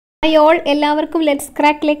Hi all, എല്ലാവർക്കും let's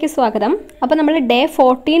ക്രാക്കിലേക്ക് സ്വാഗതം. അപ്പോൾ നമ്മൾ ഡേ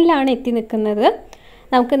 14ലാണ് എത്തി നിൽക്കുന്നത്.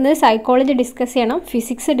 നമുക്ക് ഇന്ന് സൈക്കോളജി ഡിസ്കസ് ചെയ്യണം,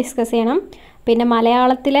 ഫിസിക്സ് ഡിസ്കസ് ചെയ്യണം, പിന്നെ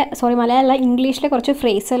ഇംഗ്ലീഷിലെ കുറച്ച്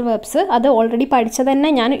ഫ്രേസൽ വെർബ്സ് അത് ഓൾറെഡി പഠിച്ചത്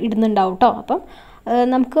തന്നെ ഞാൻ ഇടുന്നുണ്ടാവും കേട്ടോ. അപ്പം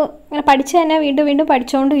നമുക്ക് ഇങ്ങനെ പഠിച്ച് തന്നെ വീണ്ടും വീണ്ടും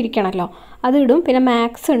പഠിച്ചുകൊണ്ട് ഇരിക്കണമല്ലോ, അത് ഇടും. പിന്നെ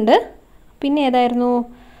മാത്സ് ഉണ്ട്, പിന്നെ ഏതായിരുന്നു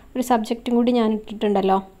ഒരു സബ്ജക്റ്റും കൂടി ഞാൻ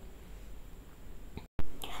ഇട്ടിട്ടുണ്ടല്ലോ,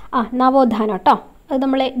 നവോത്ഥാനം കേട്ടോ. അത്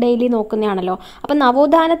നമ്മൾ ഡെയിലി നോക്കുന്നതാണല്ലോ. അപ്പം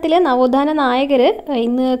നവോത്ഥാന നായകർ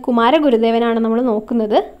ഇന്ന് കുമാരഗുരുദേവനാണ് നമ്മൾ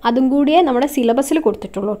നോക്കുന്നത്. അതും കൂടിയേ നമ്മുടെ സിലബസിൽ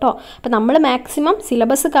കൊടുത്തിട്ടുള്ളൂ കേട്ടോ. അപ്പം നമ്മൾ മാക്സിമം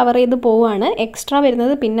സിലബസ് കവർ ചെയ്ത് പോവുകയാണ്. എക്സ്ട്രാ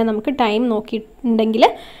വരുന്നത് പിന്നെ നമുക്ക് ടൈം നോക്കിയിട്ടുണ്ടെങ്കിൽ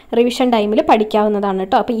റിവിഷൻ ടൈമിൽ പഠിക്കാവുന്നതാണ്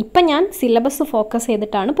കേട്ടോ. അപ്പം ഇപ്പം ഞാൻ സിലബസ് ഫോക്കസ്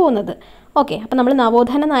ചെയ്തിട്ടാണ് പോകുന്നത്. ഓക്കെ, അപ്പം നമ്മൾ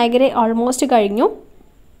നവോത്ഥാന നായകരെ ഓൾമോസ്റ്റ് കഴിഞ്ഞു,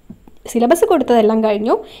 സിലബസ് കൊടുത്തതെല്ലാം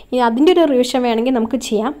കഴിഞ്ഞു. ഇനി അതിൻ്റെ ഒരു റിവിഷൻ വേണമെങ്കിൽ നമുക്ക്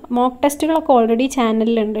ചെയ്യാം. മോക്ക് ടെസ്റ്റുകളൊക്കെ ഓൾറെഡി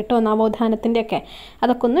ചാനലിലുണ്ട് കേട്ടോ, നവോത്ഥാനത്തിൻ്റെയൊക്കെ.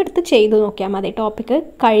 അതൊക്കെ ഒന്ന് എടുത്ത് ചെയ്ത് നോക്കിയാൽ മതി ടോപ്പിക്ക്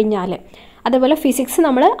കഴിഞ്ഞാൽ. അതേപോലെ ഫിസിക്സ്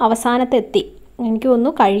നമ്മൾ അവസാനത്തെത്തി, എനിക്ക്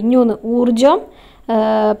തോന്നുന്നു കഴിഞ്ഞു എന്ന്. ഊർജം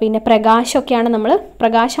പിന്നെ പ്രകാശമൊക്കെയാണ്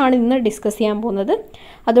പ്രകാശമാണ് ഇന്ന് ഡിസ്കസ് ചെയ്യാൻ പോകുന്നത്.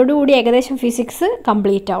 അതോടുകൂടി ഏകദേശം ഫിസിക്സ്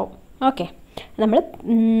കംപ്ലീറ്റ് ആവും. ഓക്കെ, നമ്മൾ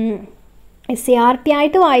SCRT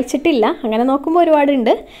ആയിട്ട് വായിച്ചിട്ടില്ല, അങ്ങനെ നോക്കുമ്പോൾ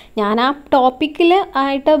ഒരുപാടുണ്ട്. ഞാൻ ആ ടോപ്പിക്കിൽ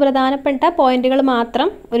ആയിട്ട് പ്രധാനപ്പെട്ട പോയിന്റുകൾ മാത്രം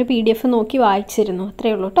ഒരു PDF നോക്കി വായിച്ചിരുന്നു,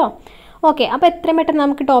 അത്രയേ ഉള്ളൂ കേട്ടോ. ഓക്കെ, അപ്പോൾ എത്രയും പെട്ടെന്ന്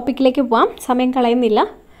നമുക്ക് ടോപ്പിക്കിലേക്ക് പോവാം, സമയം കളയുന്നില്ല.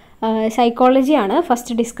 സൈക്കോളജിയാണ്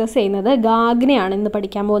ഫസ്റ്റ് ഡിസ്കസ് ചെയ്യുന്നത്. ഗാഗ്നെയാണ് ഇന്ന്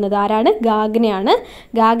പഠിക്കാൻ പോകുന്നത്. ആരാണ്? ഗാഗ്നെയാണ്.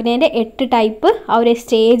 ഗാഗ്നേൻ്റെ 8 ടൈപ്പ് ആ ഒരു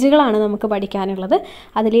സ്റ്റേജുകളാണ് നമുക്ക് പഠിക്കാനുള്ളത്.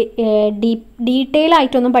 അതിൽ ഡീറ്റെയിൽ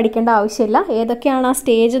ആയിട്ടൊന്നും പഠിക്കേണ്ട ആവശ്യമില്ല. ഏതൊക്കെയാണ് ആ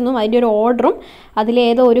സ്റ്റേജ് എന്നും അതിൻ്റെ ഒരു ഓർഡറും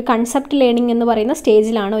അതിലേതോ ഒരു കൺസെപ്റ്റ് ലേണിംഗ് എന്ന് പറയുന്ന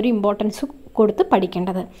സ്റ്റേജിലാണ് ഒരു ഇമ്പോർട്ടൻസ് കൊടുത്ത്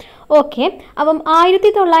പഠിക്കേണ്ടത്. ഓക്കെ, അപ്പം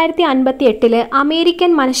 1958 അമേരിക്കൻ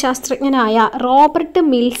മനഃശാസ്ത്രജ്ഞനായ റോബർട്ട്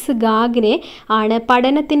മിൽസ് ഗാഗ്നെ ആണ്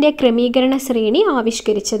പഠനത്തിൻ്റെ ക്രമീകരണ ശ്രേണി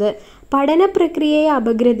ആവിഷ്കരിച്ചത്. പഠന പ്രക്രിയയെ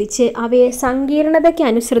അപഗ്രഥിച്ച് അവയെ സങ്കീർണതയ്ക്ക്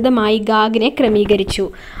അനുസൃതമായി ഗാഗ്നെ ക്രമീകരിച്ചു.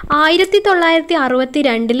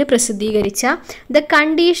 1962 പ്രസിദ്ധീകരിച്ച ദ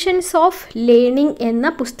കണ്ടീഷൻസ് ഓഫ് ലേണിംഗ് എന്ന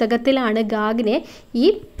പുസ്തകത്തിലാണ് ഗാഗ്നെ ഈ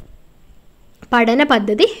പഠന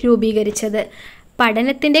പദ്ധതി രൂപീകരിച്ചത്.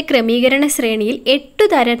 പഠനത്തിൻ്റെ ക്രമീകരണ ശ്രേണിയിൽ 8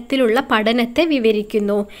 തരത്തിലുള്ള പഠനത്തെ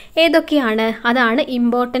വിവരിക്കുന്നു. ഏതൊക്കെയാണ്? അതാണ്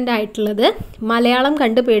ഇമ്പോർട്ടൻ്റ് ആയിട്ടുള്ളത്. മലയാളം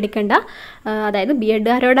കണ്ട് പേടിക്കണ്ട, അതായത്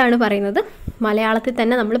BEdകാരോടാണ് പറയുന്നത്, മലയാളത്തിൽ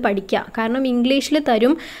തന്നെ നമ്മൾ പഠിക്കുക. കാരണം ഇംഗ്ലീഷിൽ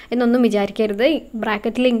തരും എന്നൊന്നും വിചാരിക്കരുത്,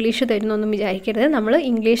 ബ്രാക്കറ്റിൽ ഇംഗ്ലീഷ് തരുന്നൊന്നും വിചാരിക്കരുത്. നമ്മൾ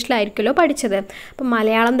ഇംഗ്ലീഷിലായിരിക്കുമല്ലോ പഠിച്ചത്, അപ്പം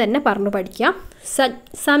മലയാളം തന്നെ പറഞ്ഞു പഠിക്കുക.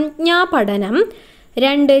 സംജ്ഞാ പഠനം,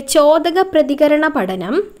 2 ചോദക പ്രതികരണ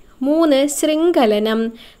പഠനം, 3 ശൃംഖലനം,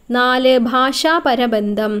 4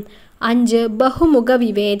 ഭാഷാപരബന്ധം, 5 ബഹുമുഖ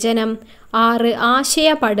വിവേചനം, 6 ആശയ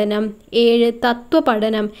പഠനം, 7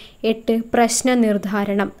 തത്വപഠനം, 8 പ്രശ്ന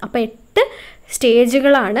നിർദ്ധാരണം. അപ്പോൾ 8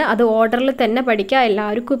 സ്റ്റേജുകളാണ്. അത് ഓർഡറിൽ തന്നെ പഠിക്കുക.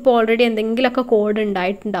 എല്ലാവർക്കും ഇപ്പോൾ ഓൾറെഡി എന്തെങ്കിലുമൊക്കെ കോഡ്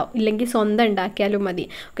ഉണ്ടായിട്ടുണ്ടാവും, ഇല്ലെങ്കിൽ സ്വന്തം ഉണ്ടാക്കിയാലും മതി.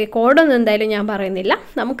 ഓക്കെ, കോഡൊന്നും എന്തായാലും ഞാൻ പറയുന്നില്ല,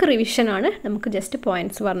 നമുക്ക് റിവിഷനാണ്, നമുക്ക് ജസ്റ്റ്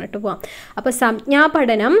പോയിൻറ്റ്സ് പറഞ്ഞിട്ട് പോകാം. അപ്പോൾ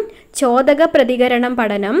സംജ്ഞാപഠനം, ചോദക പ്രതികരണം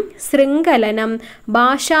പഠനം, ശൃംഖലനം,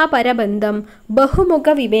 ഭാഷാപരബന്ധം, ബഹുമുഖ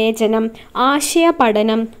വിവേചനം, ആശയ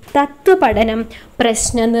പഠനം, തത്വപഠനം,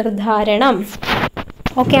 പ്രശ്ന നിർദ്ധാരണം.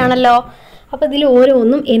 ഓക്കെ ആണല്ലോ. അപ്പോൾ ഇതിൽ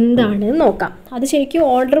ഓരോന്നും എന്താണ് നോക്കാം. അത് ശരിക്കും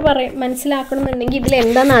ഓർഡർ മനസ്സിലാക്കണമെന്നുണ്ടെങ്കിൽ ഇതിൽ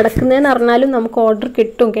എന്താ നടക്കുന്നതെന്ന് അറിഞ്ഞാലും നമുക്ക് ഓർഡർ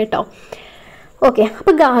കിട്ടും കേട്ടോ. ഓക്കെ,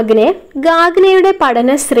 അപ്പോൾ ഗാഗ്നയുടെ പഠന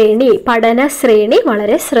ശ്രേണി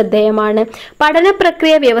വളരെ ശ്രദ്ധേയമാണ്. പഠന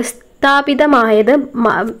പ്രക്രിയ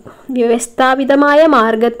വ്യവസ്ഥാപിതമായ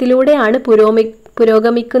മാർഗത്തിലൂടെയാണ്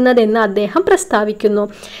പുരോഗമിക്കുന്നതെന്ന് അദ്ദേഹം പ്രസ്താവിക്കുന്നു.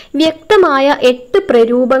 വ്യക്തമായ 8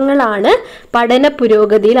 പ്രരൂപങ്ങളാണ് പഠന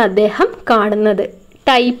പുരോഗതിയിൽ അദ്ദേഹം കാണുന്നത്.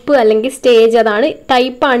 ടൈപ്പ് അല്ലെങ്കിൽ സ്റ്റേജ്, അതാണ്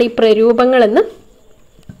ടൈപ്പാണ് ഈ പ്രരൂപങ്ങളെന്ന്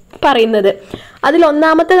പറയുന്നത്.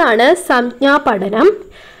 അതിലൊന്നാമത്തേതാണ് സംജ്ഞാപഠനം.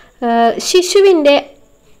 ശിശുവിൻ്റെ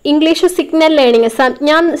ഇംഗ്ലീഷ് സിഗ്നൽ ലേണിംഗ്,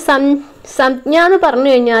 സംജ്ഞ എന്ന് പറഞ്ഞു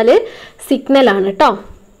കഴിഞ്ഞാൽ സിഗ്നലാണ് കേട്ടോ.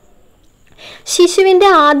 ശിശുവിൻ്റെ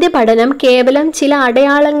ആദ്യ പഠനം കേവലം ചില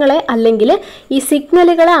അടയാളങ്ങളെ അല്ലെങ്കിൽ ഈ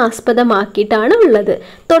സിഗ്നലുകളെ ആസ്പദമാക്കിയിട്ടാണ് ഉള്ളത്.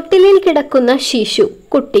 തൊട്ടിലിൽ കിടക്കുന്ന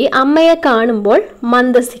കുട്ടി അമ്മയെ കാണുമ്പോൾ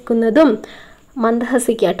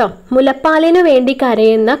മന്ദഹസിക്കുക കേട്ടോ. മുലപ്പാലിനു വേണ്ടി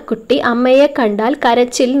കരയുന്ന കുട്ടി അമ്മയെ കണ്ടാൽ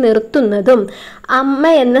കരച്ചിൽ നിർത്തുന്നതും അമ്മ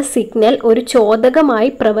എന്ന സിഗ്നൽ ഒരു ചോദകമായി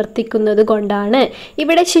പ്രവർത്തിക്കുന്നത് കൊണ്ടാണ്.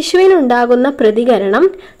 ഇവിടെ ശിശുവിനുണ്ടാകുന്ന പ്രതികരണം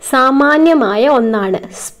സാമാന്യമായ ഒന്നാണ്,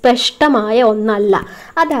 സ്പഷ്ടമായ ഒന്നല്ല.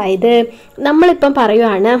 അതായത് നമ്മളിപ്പം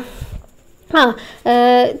പറയുവാണ്,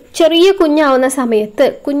 ചെറിയ കുഞ്ഞാവുന്ന സമയത്ത്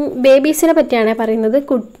ബേബീസിനെ പറ്റിയാണ് പറയുന്നത്.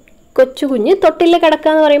 കൊച്ചു കുഞ്ഞ് തൊട്ടിൽ കിടക്കുക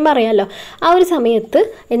എന്ന് പറയുമ്പോൾ അറിയാമല്ലോ, ആ ഒരു സമയത്ത്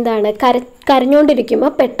എന്താണ്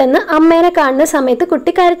കരഞ്ഞുകൊണ്ടിരിക്കുമ്പോൾ പെട്ടെന്ന് അമ്മേനെ കാണുന്ന സമയത്ത്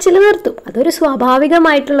കുട്ടി കരച്ചിൽ നിർത്തും. അതൊരു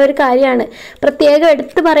സ്വാഭാവികമായിട്ടുള്ളൊരു കാര്യമാണ്. പ്രത്യേകം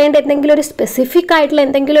എടുത്ത് പറയേണ്ട എന്തെങ്കിലും ഒരു സ്പെസിഫിക് ആയിട്ടുള്ള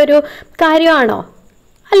എന്തെങ്കിലും ഒരു കാര്യമാണോ?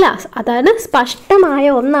 അല്ല, അതാണ് സ്പഷ്ടമായ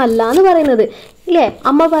ഒന്നല്ല എന്ന് പറയുന്നത് ഇല്ലേ.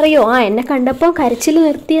 അമ്മ പറയോ എന്നെ കണ്ടപ്പോൾ കരച്ചിൽ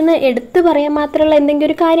നിർത്തിയെന്ന് എടുത്ത് പറയാൻ മാത്രമുള്ള എന്തെങ്കിലും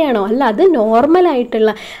ഒരു കാര്യമാണോ? അല്ല, അത്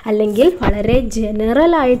നോർമലായിട്ടുള്ള അല്ലെങ്കിൽ വളരെ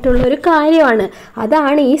ജനറൽ ആയിട്ടുള്ള ഒരു കാര്യമാണ്.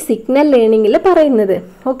 അതാണ് ഈ സിഗ്നൽ ലേണിങ്ങിൽ പറയുന്നത്.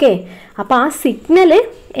 ഓക്കെ, അപ്പോൾ ആ സിഗ്നൽ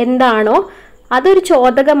എന്താണോ അതൊരു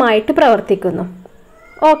ചോദകമായിട്ട് പ്രവർത്തിക്കുന്നു.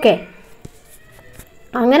 ഓക്കെ,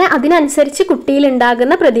 അങ്ങനെ അതിനനുസരിച്ച് കുട്ടിയിൽ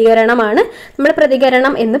ഉണ്ടാകുന്ന പ്രതികരണമാണ് നമ്മൾ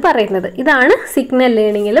പ്രതികരണം എന്ന് പറയുന്നത്. ഇതാണ് സിഗ്നൽ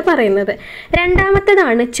ലേണിങ്ങിൽ പറയുന്നത്.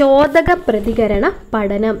 രണ്ടാമത്തേതാണ് ചോദക പ്രതികരണ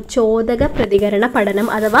പഠനം. ചോദക പ്രതികരണ പഠനം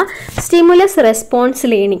അഥവാ സ്റ്റിമുലസ് റെസ്പോൺസ്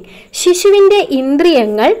ലേണിംഗ്. ശിശുവിൻ്റെ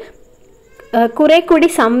ഇന്ദ്രിയങ്ങൾ കുറെ കൂടി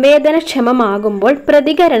സംവേദനക്ഷമമാകുമ്പോൾ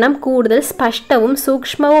പ്രതികരണം കൂടുതൽ സ്പഷ്ടവും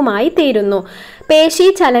സൂക്ഷ്മവുമായി തീരുന്നു. പേശി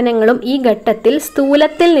ചലനങ്ങളും ഈ ഘട്ടത്തിൽ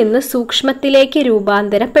സ്ഥൂലത്തിൽ നിന്ന് സൂക്ഷ്മത്തിലേക്ക്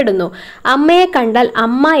രൂപാന്തരപ്പെടുന്നു. അമ്മയെ കണ്ടാൽ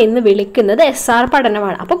അമ്മ എന്ന് വിളിക്കുന്നത് SR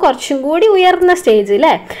പഠനമാണ്. അപ്പോൾ കുറച്ചും കൂടി ഉയർന്ന സ്റ്റേജ്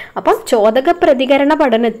അല്ലേ. അപ്പം ചോദക പ്രതികരണ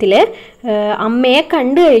പഠനത്തിൽ അമ്മയെ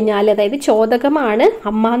കണ്ടു കഴിഞ്ഞാൽ, അതായത് ചോദകമാണ്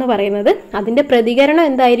അമ്മ എന്ന് പറയുന്നത്, അതിൻ്റെ പ്രതികരണം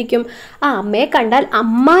എന്തായിരിക്കും? അമ്മയെ കണ്ടാൽ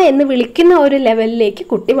അമ്മ എന്ന് വിളിക്കുന്ന ഒരു ലെവലിലേക്ക്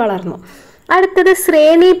കുട്ടി വളർന്നു. അടുത്തത്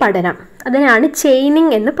ശ്രേണി പഠനം. അതിനാണ്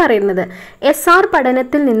ചെയിനിങ് എന്ന് പറയുന്നത്. SR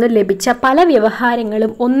പഠനത്തിൽ നിന്നും ലഭിച്ച പല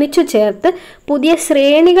വ്യവഹാരങ്ങളും ഒന്നിച്ചു ചേർത്ത് പുതിയ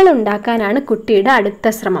ശ്രേണികൾ ഉണ്ടാക്കാനാണ് കുട്ടിയുടെ അടുത്ത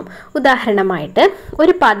ശ്രമം. ഉദാഹരണമായിട്ട്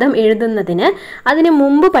ഒരു പദം എഴുതുന്നതിന് അതിന്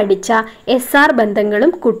മുമ്പ് പഠിച്ച SR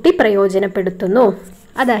ബന്ധങ്ങളും കുട്ടി പ്രയോജനപ്പെടുത്തുന്നു.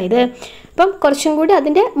 അതായത് ഇപ്പം കുറച്ചും കൂടി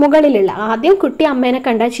അതിൻ്റെ മുകളിലുള്ള, ആദ്യം കുട്ടി അമ്മേനെ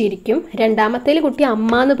കണ്ടാൽ ചിരിക്കും, രണ്ടാമത്തേൽ കുട്ടി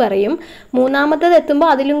അമ്മ എന്ന് പറയും, മൂന്നാമത്തേത് എത്തുമ്പോൾ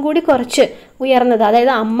അതിലും കൂടി കുറച്ച് ഉയർന്നത്,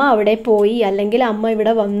 അതായത് അമ്മ അവിടെ പോയി അല്ലെങ്കിൽ അമ്മ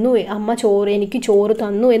ഇവിടെ വന്നു, അമ്മ എനിക്ക് ചോറ്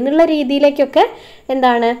തന്നു എന്നുള്ള രീതിയിലേക്കൊക്കെ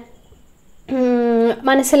എന്താണ്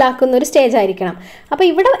മനസ്സിലാക്കുന്ന ഒരു സ്റ്റേജ് ആയിരിക്കണം. അപ്പോൾ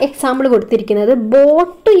ഇവിടെ എക്സാമ്പിൾ കൊടുത്തിരിക്കുന്നത്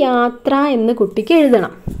ബോട്ട് യാത്ര എന്ന് കുട്ടിക്ക്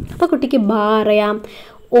എഴുതണം. അപ്പോൾ കുട്ടിക്ക് ബാ അറിയാം,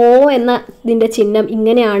 ഓ എന്ന ഇതിൻ്റെ ചിഹ്നം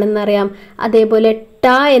ഇങ്ങനെയാണെന്നറിയാം, അതേപോലെ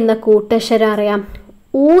ട എന്ന കൂട്ടക്ഷരം അറിയാം,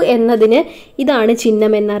 ഉ എന്നതിന് ഇതാണ്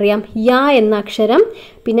ചിഹ്നം എന്നറിയാം, യ എന്ന അക്ഷരം,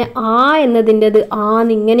 പിന്നെ ആ എന്നതിൻ്റെത്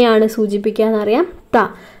ഇങ്ങനെയാണ് സൂചിപ്പിക്കുക എന്നറിയാം, ത,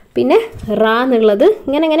 പിന്നെ റ എന്നുള്ളത്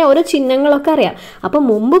ഇങ്ങനെ ഓരോ ചിഹ്നങ്ങളൊക്കെ അറിയാം. അപ്പം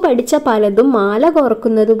മുമ്പ് പഠിച്ച പലതും മാല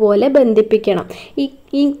കോർക്കുന്നത് പോലെ ബന്ധിപ്പിക്കണം.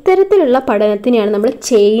 ഇത്തരത്തിലുള്ള പഠനത്തിനെയാണ് നമ്മൾ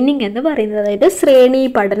ചെയിനിങ് എന്ന് പറയുന്നത്, അതായത് ശ്രേണി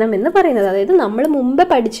പഠനം എന്ന് പറയുന്നത്. അതായത് നമ്മൾ മുമ്പ്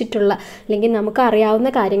പഠിച്ചിട്ടുള്ള അല്ലെങ്കിൽ നമുക്ക്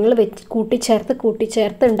അറിയാവുന്ന കാര്യങ്ങൾ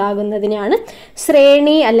കൂട്ടിച്ചേർത്ത് ഉണ്ടാകുന്നതിനെയാണ്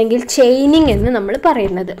ശ്രേണി അല്ലെങ്കിൽ ചെയിനിങ് എന്ന് നമ്മൾ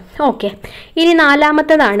പറയുന്നത്. ഓക്കെ, ഇനി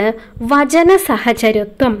നാലാമത്തതാണ് വചന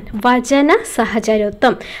സഹചര്യത്വം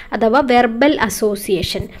അഥവാ വെർബൽ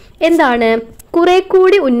അസോസിയേഷൻ. എന്താണ്? കുറെ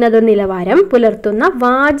കൂടി ഉന്നത നിലവാരം പുലർത്തുന്ന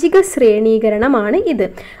വാചിക ശ്രേണീകരണമാണ് ഇത്.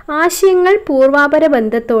 ആശയങ്ങൾ പൂർവാപര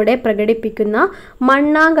ബന്ധത്തോടെ പ്രകടിപ്പിക്കുന്ന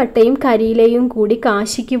മണ്ണാങ്കട്ടയും കരിയിലയും കൂടി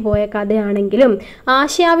കാശിക്ക് പോയ കഥയാണെങ്കിലും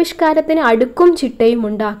ആശയാവിഷ്കാരത്തിന് അടുക്കും ചിട്ടയും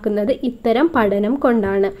ഉണ്ടാക്കുന്നത് ഇത്തരം പഠനം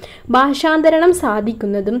കൊണ്ടാണ്. ഭാഷാന്തരണം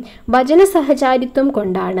സാധിക്കുന്നതും വചന സഹചാരിത്വം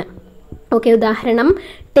കൊണ്ടാണ്. ഓക്കെ, ഉദാഹരണം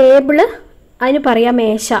ടേബിള്, അതിന് പറയാം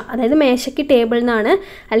മേശ, അതായത് മേശയ്ക്ക് ടേബിൾ എന്നാണ്,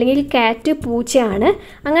 അല്ലെങ്കിൽ കാറ്റ് പൂച്ചയാണ്.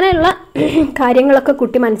 അങ്ങനെയുള്ള കാര്യങ്ങളൊക്കെ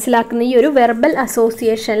കുട്ടി മനസ്സിലാക്കുന്ന ഈ ഒരു വെർബൽ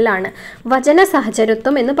അസോസിയേഷനിലാണ്. വചന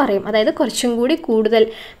സഹചരത്വം എന്ന് പറയും, അതായത് കുറച്ചും കൂടി കൂടുതൽ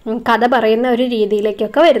കഥ പറയുന്ന ഒരു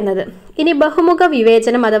രീതിയിലേക്കൊക്കെ വരുന്നത്. ഇനി ബഹുമുഖ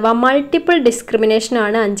വിവേചനം അഥവാ മൾട്ടിപ്പിൾ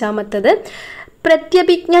ഡിസ്ക്രിമിനേഷനാണ് അഞ്ചാമത്തത്.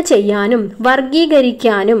 പ്രത്യഭിജ്ഞ ചെയ്യാനും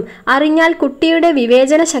വർഗീകരിക്കാനും അറിഞ്ഞാൽ കുട്ടിയുടെ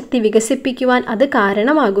വിവേചന ശക്തി വികസിപ്പിക്കുവാൻ അത്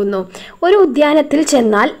കാരണമാകുന്നു. ഒരു ഉദ്യാനത്തിൽ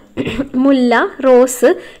ചെന്നാൽ മുല്ല, റോസ്,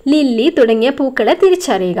 ലില്ലി തുടങ്ങിയ പൂക്കളെ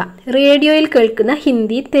തിരിച്ചറിയുക. റേഡിയോയിൽ കേൾക്കുന്ന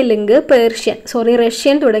ഹിന്ദി, തെലുങ്ക്,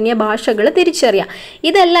 റഷ്യൻ തുടങ്ങിയ ഭാഷകൾ തിരിച്ചറിയുക.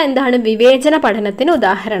 ഇതെല്ലാം എന്താണ്? വിവേചന പഠനത്തിന്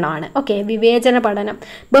ഉദാഹരണമാണ്. ഓക്കെ, വിവേചന പഠനം,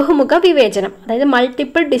 ബഹുമുഖ വിവേചനം, അതായത്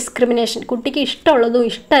മൾട്ടിപ്പിൾ ഡിസ്ക്രിമിനേഷൻ. കുട്ടിക്ക് ഇഷ്ടമുള്ളതും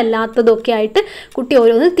ഇഷ്ടമല്ലാത്തതും ഒക്കെ ആയിട്ട് കുട്ടി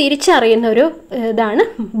ഓരോന്ന് തിരിച്ചറിയുന്ന ഒരു ഇതാണ്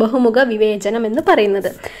ബഹുമുഖ വിവേചനം എന്ന്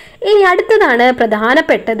പറയുന്നത്. ഇനി അടുത്തതാണ്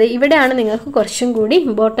പ്രധാനപ്പെട്ടത്, ഇവിടെയാണ് നിങ്ങൾക്ക് കുറച്ചും കൂടി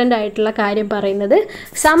ഇമ്പോർട്ടൻ്റ് ആയിട്ടുള്ള കാര്യം പറയുന്നത്,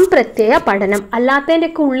 സംപ്രത്യയ പഠനം.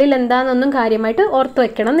 അല്ലാത്തതിൻ്റെയൊക്കെ ഉള്ളിൽ എന്താണെന്നൊന്നും കാര്യമായിട്ട് ഓർത്ത്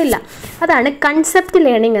വെക്കണം എന്നില്ല. അതാണ് കൺസെപ്റ്റ്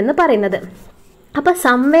ലേണിംഗ് എന്ന് പറയുന്നത്. അപ്പോൾ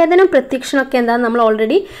സംവേദനം പ്രത്യക്ഷണമൊക്കെ എന്താണെന്ന് നമ്മൾ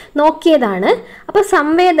ഓൾറെഡി നോക്കിയതാണ്. അപ്പോൾ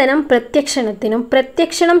സംവേദനം പ്രത്യക്ഷണത്തിനും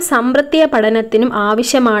പ്രത്യക്ഷണം സംപ്രത്യയ പഠനത്തിനും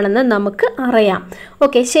ആവശ്യമാണെന്ന് നമുക്ക് അറിയാം.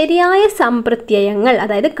 ഓക്കെ, ശരിയായ സംപ്രത്യയങ്ങൾ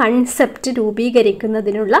അതായത് കൺസെപ്റ്റ്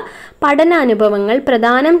രൂപീകരിക്കുന്നതിനുള്ള പഠനാനുഭവങ്ങൾ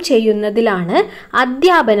പ്രദാനം ചെയ്യുന്നതിലാണ്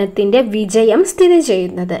അധ്യാപനത്തിൻ്റെ വിജയം സ്ഥിതി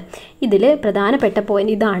ചെയ്യുന്നത്. ഇതിൽ പ്രധാനപ്പെട്ട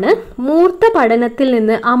പോയിന്റ് ഇതാണ്. മൂർത്ത പഠനത്തിൽ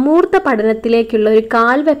നിന്ന് അമൂർത്ത പഠനത്തിലേക്കുള്ള ഒരു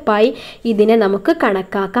കാൽവെപ്പായി ഇതിനെ നമുക്ക്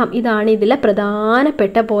കണക്കാക്കാം. ഇതാണ് ഇതിലെ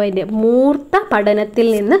പ്രധാനപ്പെട്ട പോയിന്റ്. മൂർത്ത പഠനത്തിൽ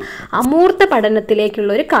നിന്ന് അമൂർത്ത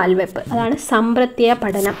പഠനത്തിലേക്കുള്ള ഒരു കാൽവെപ്പ്, അതാണ് സംപ്രത്യയ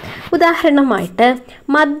പഠനം. ഉദാഹരണമായിട്ട്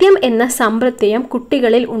മദ്യം എന്ന സംപ്രത്യയം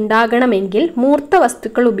കുട്ടികളിൽ ഉണ്ടാകണമെങ്കിൽ മൂർത്ത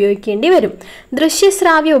വസ്തുക്കൾ ഉപയോഗിക്കേണ്ടി വരും.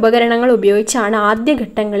 ദൃശ്യശ്രാവ്യ ഉപകരണങ്ങൾ ഉപയോഗിച്ചാണ്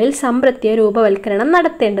ആദ്യഘട്ടങ്ങളിൽ സംപ്രത്യയ രൂപവൽക്കരണം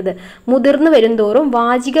നടത്തേണ്ടത്. മുതിർന്നു വരുംതോറും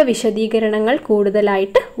വാചിക വിശദീകരണങ്ങൾ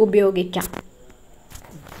കൂടുതലായിട്ട് ഉപയോഗിക്കാം.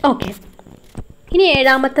 ഓക്കെ, ഇനി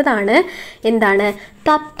ഏഴാമത്തതാണ് എന്താണ്?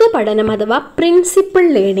 തത്വപഠനം അഥവാ പ്രിൻസിപ്പിൾ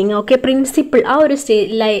ലേണിംഗ്. ഓക്കെ, പ്രിൻസിപ്പിൾ ആ ഒരു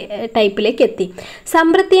ടൈപ്പിലേക്ക് എത്തി.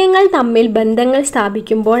 സംപ്രത്യയങ്ങൾ തമ്മിൽ ബന്ധങ്ങൾ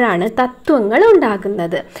സ്ഥാപിക്കുമ്പോഴാണ് തത്വങ്ങൾ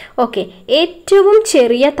ഉണ്ടാകുന്നത്. ഓക്കെ, ഏറ്റവും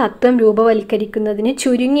ചെറിയ തത്വം രൂപവൽക്കരിക്കുന്നതിന്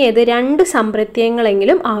ചുരുങ്ങിയത് 2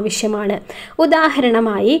 സംപ്രത്യയങ്ങളെങ്കിലും ആവശ്യമാണ്.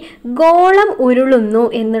 ഉദാഹരണമായി ഗോളം ഉരുളുന്നു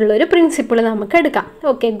എന്നുള്ളൊരു പ്രിൻസിപ്പിൾ നമുക്ക് എടുക്കാം.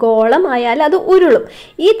 ഓക്കെ, ഗോളം ആയാൽ അത് ഉരുളും.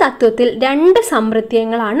 ഈ തത്വത്തിൽ 2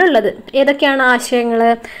 സംപ്രത്യയങ്ങളാണുള്ളത്. ഏതൊക്കെയാണ് ആശയങ്ങൾ?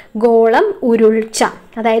 ഗോളം, ഉരുൾച്ച.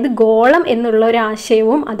 അതായത് ഗോളം എന്നുള്ള ഒരു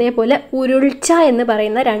ആശയവും അതേപോലെ ഉരുൾച്ച എന്ന്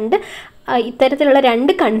പറയുന്ന ഇത്തരത്തിലുള്ള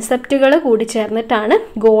 2 കൺസെപ്റ്റുകൾ കൂടി ചേർന്നിട്ടാണ്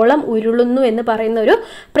ഗോളം ഉരുളുന്നു എന്ന് പറയുന്ന ഒരു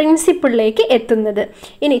പ്രിൻസിപ്പിളിലേക്ക് എത്തുന്നത്.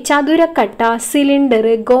 ഇനി ചതുരക്കട്ട, സിലിണ്ടർ,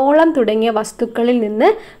 ഗോളം തുടങ്ങിയ വസ്തുക്കളിൽ നിന്ന്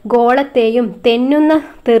ഗോളത്തെയും തെന്നുന്ന,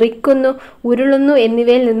 തെറിക്കുന്നു, ഉരുളുന്നു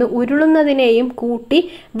എന്നിവയിൽ നിന്ന് ഉരുളുന്നതിനെയും കൂട്ടി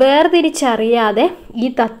വേർതിരിച്ചറിയാതെ ഈ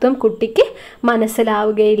തത്വം കുട്ടിക്ക്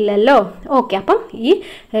മനസ്സിലാവുകയില്ലല്ലോ. ഓക്കെ, അപ്പം ഈ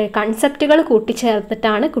കൺസെപ്റ്റുകൾ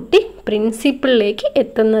കൂട്ടിച്ചേർത്തിട്ടാണ് കുട്ടി പ്രിൻസിപ്പിളിലേക്ക്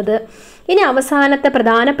എത്തുന്നത്. ഇനി അവസാനത്തെ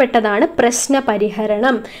പ്രധാനപ്പെട്ടതാണ്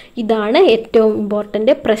പ്രശ്നപരിഹരണം. ഇതാണ് ഏറ്റവും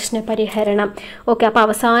ഇമ്പോർട്ടൻ്റ്, പ്രശ്നപരിഹരണം. ഓക്കെ, അപ്പോൾ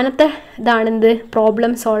അവസാനത്തെ ഇതാണെന്ത്?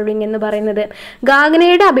 പ്രോബ്ലം സോൾവിങ് എന്ന് പറയുന്നത്.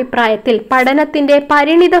 ഗാഗ്നയുടെ അഭിപ്രായത്തിൽ പഠനത്തിൻ്റെ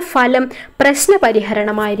പരിണിത ഫലം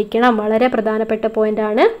പ്രശ്നപരിഹരണമായിരിക്കണം. വളരെ പ്രധാനപ്പെട്ട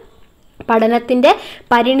പോയിൻ്റാണ്. പഠനത്തിൻ്റെ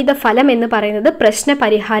പരിണിത ഫലം എന്ന് പറയുന്നത്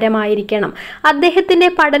പ്രശ്നപരിഹാരമായിരിക്കണം. അദ്ദേഹത്തിൻ്റെ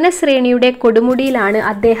പഠന ശ്രേണിയുടെ കൊടുമുടിയിലാണ്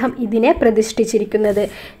അദ്ദേഹം ഇതിനെ പ്രതിഷ്ഠിച്ചിരിക്കുന്നത്.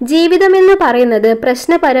 ജീവിതമെന്ന് പറയുന്നത്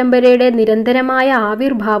പ്രശ്ന പരമ്പരയുടെ നിരന്തരമായ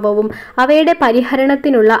ആവിർഭാവവും അവയുടെ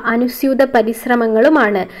പരിഹരണത്തിനുള്ള അനുസ്യൂത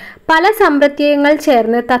പരിശ്രമങ്ങളുമാണ്. പല സംപ്രത്യയങ്ങൾ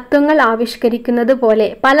ചേർന്ന് തത്വങ്ങൾ ആവിഷ്കരിക്കുന്നത് പോലെ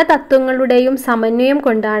പല തത്വങ്ങളുടെയും സമന്വയം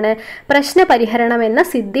കൊണ്ടാണ് പ്രശ്നപരിഹരണം എന്ന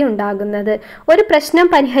സിദ്ധി ഉണ്ടാകുന്നത്. ഒരു പ്രശ്നം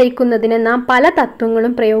പരിഹരിക്കുന്നതിന് നാം പല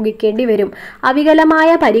തത്വങ്ങളും പ്രയോഗിക്കേണ്ടി വരും. അവികലമായ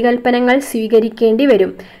പരികൽപ്പനകൾ സ്വീകരിക്കേണ്ടി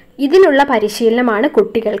വരും. ഇതിനുള്ള പരിശീലനമാണ്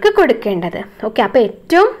കുട്ടികൾക്ക് കൊടുക്കേണ്ടത്. ഓക്കെ, അപ്പോൾ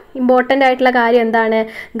ഏറ്റവും ഇമ്പോർട്ടൻ്റ് ആയിട്ടുള്ള കാര്യം എന്താണ്?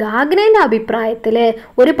 ഗാഗ്നയുടെ അഭിപ്രായത്തിൽ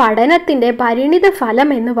ഒരു പഠനത്തിൻ്റെ പരിണിത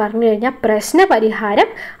ഫലം എന്ന് പറഞ്ഞു കഴിഞ്ഞാൽ പ്രശ്നപരിഹാരം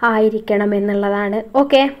ആയിരിക്കണം എന്നുള്ളതാണ്.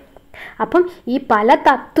 ഓക്കെ, അപ്പം ഈ പല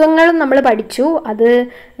തത്വങ്ങളും നമ്മൾ പഠിച്ചു.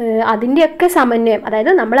 അതിൻ്റെയൊക്കെ സമന്വയം,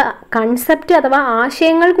 അതായത് നമ്മൾ കൺസെപ്റ്റ് അഥവാ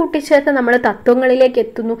ആശയങ്ങൾ കൂട്ടിച്ചേർത്ത് നമ്മൾ തത്വങ്ങളിലേക്ക്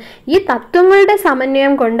എത്തുന്നു. ഈ തത്വങ്ങളുടെ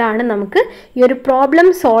സമന്വയം കൊണ്ടാണ് നമുക്ക് ഈ ഒരു പ്രോബ്ലം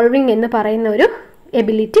സോൾവിങ് എന്ന് പറയുന്ന ഒരു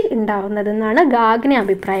എബിലിറ്റി ഉണ്ടാവുന്നതെന്നാണ് ഗാഗ്നെ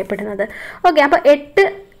അഭിപ്രായപ്പെടുന്നത്. ഓക്കെ, അപ്പോൾ 8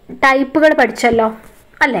 ടൈപ്പുകൾ പഠിച്ചല്ലോ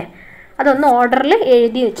അല്ലേ? അതൊന്ന് ഓർഡറിൽ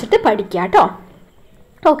എഴുതി വെച്ചിട്ട് പഠിക്കുക കേട്ടോ.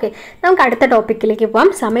 ഓക്കെ, നമുക്ക് അടുത്ത ടോപ്പിക്കിലേക്ക് പോകാം.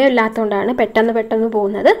 സമയമില്ലാത്തതുകൊണ്ടാണ് പെട്ടെന്ന്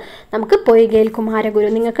പോകുന്നത്. നമുക്ക് പൊയ്കയിൽ കുമാരഗുരു,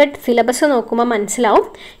 നിങ്ങൾക്ക് സിലബസ് നോക്കുമ്പോൾ മനസ്സിലാവും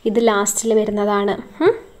ഇത് ലാസ്റ്റിൽ വരുന്നതാണ്.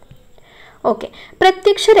 ഓക്കെ,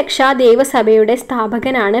 പ്രത്യക്ഷ രക്ഷാ ദേവസഭയുടെ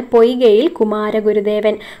സ്ഥാപകനാണ് പൊയ്കയിൽ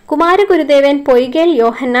കുമാരഗുരുദേവൻ. കുമാരഗുരുദേവൻ പൊയ്കയിൽ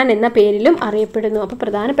യോഹന്നാൻ എന്ന പേരിലും അറിയപ്പെടുന്നു. അപ്പോൾ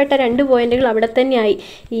പ്രധാനപ്പെട്ട 2 പോയിന്റുകൾ അവിടെ തന്നെയായി.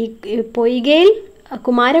 ഈ പൊയ്കയിൽ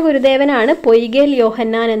കുമാരഗുരുദേവനാണ് പൊയ്കയിൽ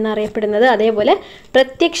യോഹന്നാൻ എന്നറിയപ്പെടുന്നത്. അതേപോലെ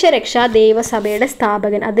പ്രത്യക്ഷ രക്ഷാ ദേവസഭയുടെ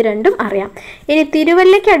സ്ഥാപകൻ, അത് രണ്ടും അറിയാം. ഇനി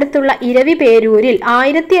തിരുവല്ലയ്ക്കടുത്തുള്ള ഇരവി പേരൂരിൽ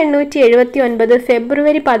 1879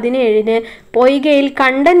 ഫെബ്രുവരി 17 പൊയ്കയിൽ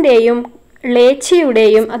കണ്ടൻ്റെയും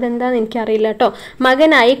ലേച്ചിയുടെയും, അതെന്താന്ന് എനിക്കറിയില്ല കേട്ടോ,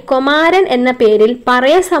 മകനായി കൊമാരൻ എന്ന പേരിൽ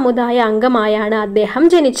പറയ സമുദായ അംഗമായാണ് അദ്ദേഹം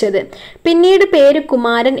ജനിച്ചത്. പിന്നീട് പേര്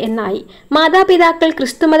കുമാരൻ എന്നായി. മാതാപിതാക്കൾ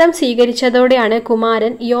ക്രിസ്തുമതം സ്വീകരിച്ചതോടെയാണ്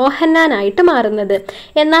കുമാരൻ യോഹന്നാനായിട്ട് മാറുന്നത്.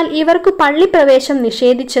 എന്നാൽ ഇവർക്ക് പള്ളിപ്രവേശം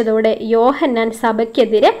നിഷേധിച്ചതോടെ യോഹന്നാൻ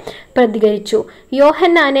സഭയ്ക്കെതിരെ പ്രതികരിച്ചു.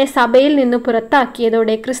 യോഹന്നാനെ സഭയിൽ നിന്ന്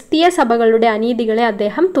പുറത്താക്കിയതോടെ ക്രിസ്തീയ സഭകളുടെ അനീതികളെ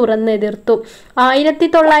അദ്ദേഹം തുറന്നെതിർത്തു.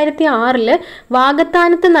 1906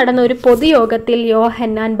 വാകത്താനത്ത് നടന്ന ഒരു പൊതുയോഗത്തിൽ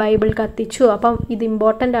യോഹന്നാൻ ബൈബിൾ കത്തിച്ചു. അപ്പം ഇത്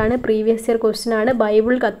ഇമ്പോർട്ടൻ്റ് ആണ്, പ്രീവിയസ് ഇയർ ക്വസ്റ്റ്യൻ ആണ്.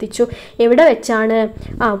 ബൈബിൾ കത്തിച്ചു എവിടെ വെച്ചാണ്?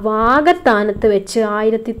 വാകത്താനത്ത് വെച്ച്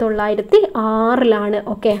 1906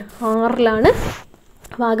 ഓക്കെ, 6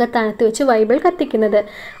 വാകത്താനത്ത് വെച്ച് ബൈബിൾ കത്തിക്കുന്നത്.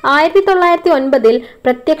 1909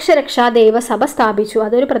 പ്രത്യക്ഷ രക്ഷാ ദേവസഭ സ്ഥാപിച്ചു.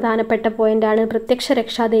 അതൊരു പ്രധാനപ്പെട്ട പോയിന്റാണ്. പ്രത്യക്ഷ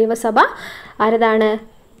രക്ഷാ ദേവസഭ ആരതാണ്?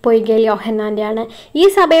 പൊയ്കേൽ യോഹന്നാൻ്റെയാണ്. ഈ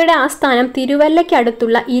സഭയുടെ ആസ്ഥാനം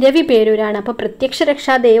തിരുവല്ലയ്ക്കടുത്തുള്ള ഇരവിപേരൂരാണ്. അപ്പോൾ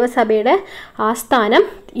പ്രത്യക്ഷരക്ഷാ ദേവസഭയുടെ ആസ്ഥാനം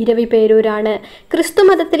ഇരവിപേരൂരാണ്.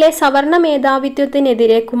 ക്രിസ്തുമതത്തിലെ സവർണ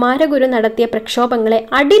മേധാവിത്വത്തിനെതിരെ കുമാരഗുരു നടത്തിയ പ്രക്ഷോഭങ്ങളെ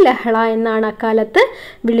അടിലഹള എന്നാണ് അക്കാലത്ത്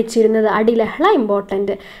വിളിച്ചിരുന്നത്. അടിലഹള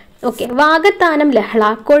ഇമ്പോർട്ടൻ്റ്. ഓക്കെ. വാകത്താനം ലഹള,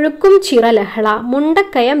 കൊഴുക്കും ചിറ ലഹള,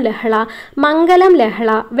 മുണ്ടക്കയം ലഹള, മംഗലം ലഹള,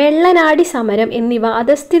 വെള്ളനാടി സമരം എന്നിവ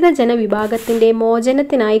അധസ്ഥിത ജനവിഭാഗത്തിൻ്റെ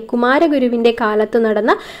മോചനത്തിനായി കുമാരഗുരുവിൻ്റെ കാലത്തു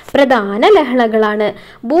നടന്ന പ്രധാന ലഹളകളാണ്.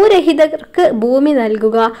 ഭൂരഹിതർക്ക് ഭൂമി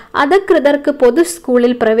നൽകുക, അധകൃതർക്ക് പൊതു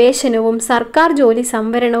സ്കൂളിൽ പ്രവേശനവും സർക്കാർ ജോലി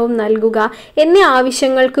സംവരണവും നൽകുക എന്നീ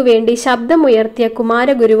ആവശ്യങ്ങൾക്കു വേണ്ടി ശബ്ദമുയർത്തിയ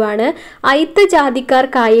കുമാരഗുരുവാണ്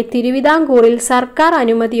അയിത്തജാതിക്കാർക്കായി തിരുവിതാംകൂറിൽ സർക്കാർ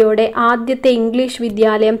അനുമതിയോടെ ആദ്യത്തെ ഇംഗ്ലീഷ്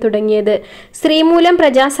വിദ്യാലയം തുടങ്ങിയത്. ശ്രീമൂലം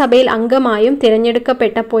പ്രജാസഭയിൽ അംഗമായും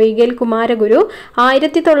തിരഞ്ഞെടുക്കപ്പെട്ട പൊയ്കേൽ കുമാരഗുരു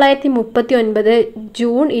 1939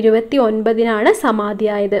 ജൂൺ 29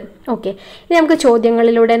 സമാധിയായത്. ഓക്കെ, ഇനി നമുക്ക്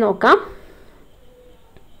ചോദ്യങ്ങളിലൂടെ നോക്കാം.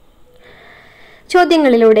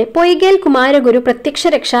 ചോദ്യങ്ങളിലൂടെ പൊയ്കേൽ കുമാരഗുരു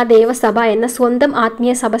പ്രത്യക്ഷരക്ഷാ ദേവസഭ എന്ന സ്വന്തം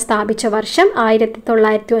ആത്മീയ സഭ സ്ഥാപിച്ച വർഷം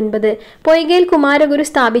 1909. പൊയ്കേൽ കുമാരഗുരു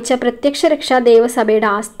സ്ഥാപിച്ച പ്രത്യക്ഷരക്ഷാ ദേവസഭയുടെ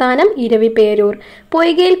ആസ്ഥാനം ഇരവിപേരൂർ.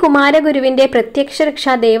 പൊയ്കേൽ കുമാരഗുരുവിൻ്റെ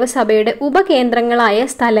പ്രത്യക്ഷരക്ഷാ ദേവസഭയുടെ ഉപകേന്ദ്രങ്ങളായ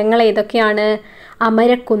സ്ഥലങ്ങൾ ഏതൊക്കെയാണ്?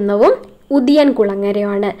 അമരക്കുന്നവും ഉദിയൻ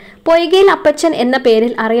കുളങ്ങരയാണ്. പൊയ്കേൽ അപ്പച്ചൻ എന്ന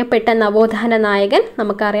പേരിൽ അറിയപ്പെട്ട നവോത്ഥാന നായകൻ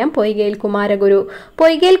നമുക്കറിയാം പൊയ്കേൽ കുമാരഗുരു.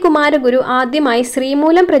 പൊയ്കേൽ കുമാരഗുരു ആദ്യമായി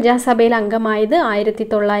ശ്രീമൂലം പ്രജാസഭയിൽ അംഗമായത്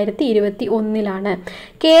 1921.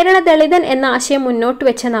 കേരള ദളിതൻ എന്ന ആശയം മുന്നോട്ട്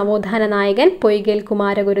വെച്ച നവോത്ഥാന നായകൻ പൊയ്കേൽ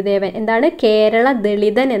കുമാരഗുരുദേവൻ. എന്താണ് കേരള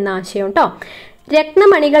ദളിതൻ എന്ന ആശയം കേട്ടോ.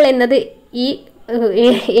 രത്നമണികൾ എന്നത് ഈ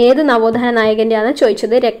ഏത് നവോത്ഥാന നായകൻ്റെയാണ്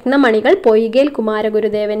ചോദിച്ചത്? രത്നമണികൾ പൊയ്കേൽ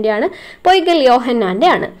കുമാരഗുരുദേവൻ്റെയാണ്, പൊയ്കേൽ യോഹന്നാൻ്റെ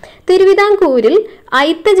ആണ്. തിരുവിതാംകൂറിൽ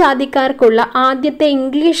അയിത്തജാതിക്കാർക്കുള്ള ആദ്യത്തെ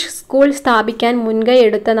ഇംഗ്ലീഷ് സ്കൂൾ സ്ഥാപിക്കാൻ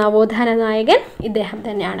മുൻകൈയെടുത്ത നവോത്ഥാന നായകൻ ഇദ്ദേഹം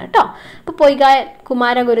തന്നെയാണ് കേട്ടോ. അപ്പോൾ പൊയ്കേൽ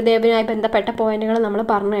കുമാരഗുരുദേവനുമായി ബന്ധപ്പെട്ട പോയിന്റുകൾ നമ്മൾ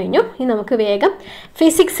പറഞ്ഞു കഴിഞ്ഞു. ഇനി നമുക്ക് വേഗം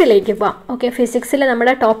ഫിസിക്സിലേക്ക് പോവാം. ഓക്കെ, ഫിസിക്സിൽ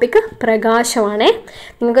നമ്മുടെ ടോപ്പിക്ക് പ്രകാശമാണേ.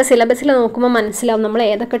 നിങ്ങൾക്ക് സിലബസിൽ നോക്കുമ്പോൾ മനസ്സിലാവും നമ്മൾ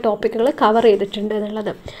ഏതൊക്കെ ടോപ്പിക്കുകൾ കവർ ചെയ്തിട്ടുണ്ട്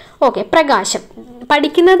എന്നുള്ളത്. ഓക്കെ, പ്രകാശം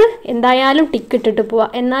പഠിക്കുന്നത് എന്തായാലും ടിക്ക് ഇട്ടിട്ട് പോവുക.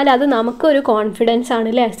 എന്നാൽ അത് നമുക്കൊരു കോൺഫിഡൻസ് ആണ്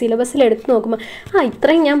അല്ലേ? സിലബസിൽ എടുത്ത് നോക്കുമ്പോൾ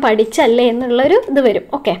ഇത്രയും ഞാൻ പഠിച്ചല്ലേ എന്നുള്ളൊരു ഇത് വരും.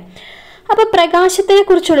 ഓക്കെ, അപ്പോൾ പ്രകാശത്തിനെ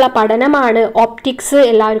കുറിച്ചുള്ള പഠനമാണ് ഓപ്റ്റിക്സ്.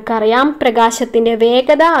 എല്ലാവർക്കും അറിയാം. പ്രകാശത്തിൻ്റെ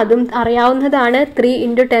വേഗത അതും അറിയാവുന്നതാണ്. 3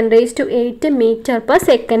 × 10⁸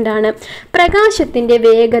 മീറ്റർ/സെക്കൻഡ് ആണ്. പ്രകാശത്തിൻ്റെ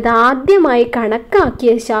വേഗത ആദ്യമായി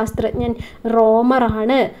കണക്കാക്കിയ ശാസ്ത്രജ്ഞൻ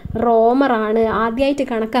റോമറാണ്. ആദ്യമായിട്ട്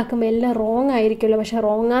കണക്കാക്കുമ്പോൾ എല്ലാം റോങ് ആയിരിക്കുമല്ലോ, പക്ഷെ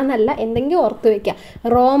റോങ്ങാന്നല്ല, എന്തെങ്കിലും ഓർത്ത് വയ്ക്കുക,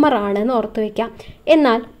 റോമറാണെന്ന് ഓർത്ത് വയ്ക്കുക.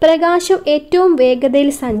 എന്നാൽ പ്രകാശം ഏറ്റവും വേഗതയിൽ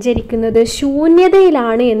സഞ്ചരിക്കുന്നത്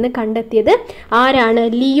ശൂന്യതയിലാണ് എന്ന് കണ്ടെത്തിയത് ആരാണ്?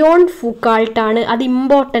 ലിയോൺ ഫൂക്കാൾട്ടാണ്. അത്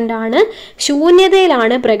ഇമ്പോർട്ടൻ്റ് ആണ്.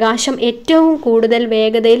 ശൂന്യതയിലാണ് പ്രകാശം ഏറ്റവും കൂടുതൽ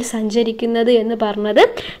വേഗതയിൽ സഞ്ചരിക്കുന്നത് എന്ന് പറഞ്ഞത്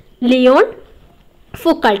ലിയോൺ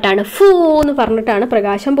ഫൂക്കാൾട്ടാണ്. എന്ന് പറഞ്ഞിട്ടാണ്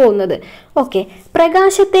പ്രകാശം പോകുന്നത്. ഓക്കെ,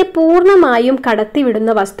 പ്രകാശത്തെ പൂർണ്ണമായും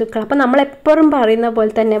കടത്തിവിടുന്ന വസ്തുക്കൾ. അപ്പം നമ്മളെപ്പോഴും പറയുന്ന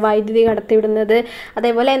പോലെ തന്നെ വൈദ്യുതി കടത്തിവിടുന്നത്,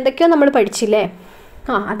 അതേപോലെ എന്തൊക്കെയോ നമ്മൾ പഠിച്ചില്ലേ?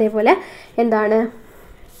 അതേപോലെ എന്താണ്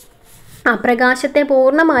പ്രകാശത്തെ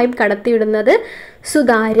പൂർണ്ണമായും കടത്തിവിടുന്നത്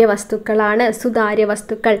സുതാര്യ വസ്തുക്കളാണ്. സുതാര്യ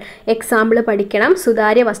വസ്തുക്കൾ എക്സാമ്പിൾ പഠിക്കണം.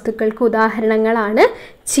 സുതാര്യ വസ്തുക്കൾക്ക് ഉദാഹരണങ്ങളാണ്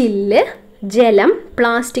ചില്ല്, ജലം,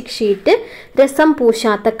 പ്ലാസ്റ്റിക് ഷീറ്റ്, രസം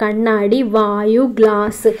പൂശാത്ത കണ്ണാടി, വായു,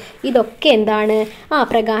 ഗ്ലാസ്. ഇതൊക്കെ എന്താണ്?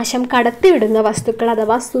 പ്രകാശം കടത്തിവിടുന്ന വസ്തുക്കൾ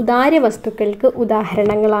അഥവാ സുതാര്യ വസ്തുക്കൾക്ക്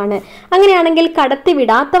ഉദാഹരണങ്ങളാണ്. അങ്ങനെയാണെങ്കിൽ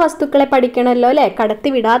കടത്തിവിടാത്ത വസ്തുക്കളെ പഠിക്കണമല്ലോ അല്ലേ?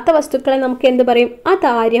 കടത്തിവിടാത്ത വസ്തുക്കളെ നമുക്ക് എന്ത് പറയും?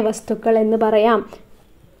 അതാര്യ വസ്തുക്കൾ എന്ന് പറയാം.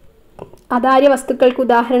 അതാര്യ വസ്തുക്കൾക്ക്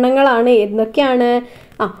ഉദാഹരണങ്ങളാണ് എന്തൊക്കെയാണ്?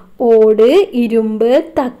 ഓട്, ഇരുമ്പ്,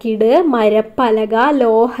 തകിട്, മരപ്പലക,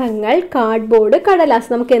 ലോഹങ്ങൾ, കാർഡ്ബോർഡ്, കടലാസ്.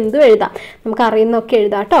 നമുക്ക് എന്തും എഴുതാം, നമുക്ക് അറിയുന്നതൊക്കെ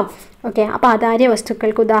എഴുതാം കേട്ടോ. ഓക്കെ, അപ്പോൾ അതാര്യ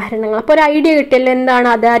വസ്തുക്കൾക്ക് ഉദാഹരണങ്ങൾ. അപ്പോൾ ഒരു ഐഡിയ കിട്ടിയല്ലോ എന്താണ്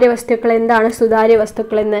അതാര്യ വസ്തുക്കൾ, എന്താണ് സുതാര്യ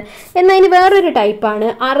വസ്തുക്കൾ എന്ന്. എന്നാൽ ഇനി വേറൊരു ടൈപ്പാണ്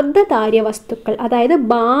അർദ്ധതാര്യ വസ്തുക്കൾ. അതായത്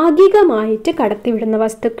ഭാഗികമായിട്ട് കടത്തിവിടുന്ന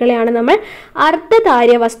വസ്തുക്കളെയാണ് നമ്മൾ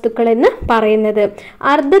അർദ്ധതാര്യ വസ്തുക്കൾ എന്ന് പറയുന്നത്.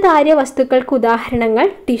 അർദ്ധതാര്യ വസ്തുക്കൾക്ക് ഉദാഹരണങ്ങൾ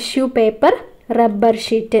tissue paper, rubber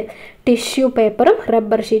sheet. Tissue പേപ്പറും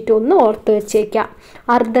റബ്ബർ ഷീറ്റും ഒന്ന് ഓർത്ത് വെച്ചേക്കാം.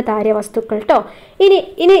 അർദ്ധതാര്യ വസ്തുക്കൾ കേട്ടോ.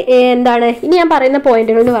 ഇനി എന്താണ് ഇനി ഞാൻ പറയുന്ന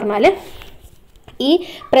പോയിന്റുകൾ എന്ന് പറഞ്ഞാൽ ഈ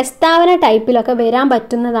പ്രസ്താവന ടൈപ്പിലൊക്കെ വരാൻ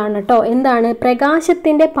പറ്റുന്നതാണ് കേട്ടോ. എന്താണ്?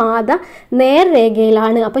 പ്രകാശത്തിൻ്റെ പാത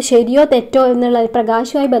നേർരേഖയിലാണ്. അപ്പോൾ ശരിയോ തെറ്റോ എന്നുള്ള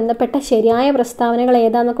പ്രകാശവുമായി ബന്ധപ്പെട്ട ശരിയായ പ്രസ്താവനകൾ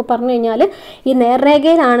ഏതാന്നൊക്കെ പറഞ്ഞു കഴിഞ്ഞാൽ ഈ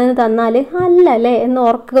നേർരേഖയിലാണെന്ന് തന്നാൽ അല്ലല്ലേ എന്ന്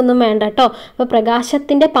ഓർക്കൊന്നും വേണ്ട കേട്ടോ. അപ്പോൾ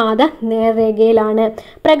പ്രകാശത്തിൻ്റെ പാത നേർരേഖയിലാണ്.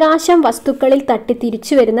 പ്രകാശം വസ്തുക്കളിൽ തട്ടി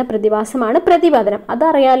തിരിച്ചു വരുന്ന പ്രതിഭാസമാണ് പ്രതിപതനം.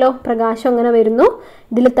 അതറിയാലോ, പ്രകാശം അങ്ങനെ വരുന്നു,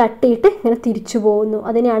 ഇതിൽ തട്ടിയിട്ട് ഇങ്ങനെ തിരിച്ചു പോകുന്നു.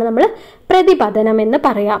 അതിനെയാണ് നമ്മൾ പ്രതിപതനം എന്ന്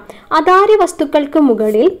പറയാം. അതാര്യ വസ്തുക്കൾക്ക്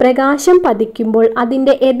മുകളിൽ പ്രകാശം പതിക്കുമ്പോൾ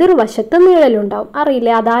അതിൻ്റെ എതിർവശത്ത് നിഴലുണ്ടാവും.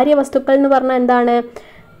 അറിയില്ലേ അതാര്യ വസ്തുക്കൾ എന്ന് പറഞ്ഞാൽ എന്താണ്?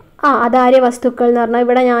 അതാര്യ വസ്തുക്കൾ എന്ന് പറഞ്ഞാൽ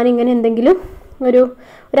ഇവിടെ ഞാനിങ്ങനെ എന്തെങ്കിലും ഒരു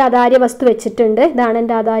അതാര്യ വസ്തു വെച്ചിട്ടുണ്ട്. ഇതാണ്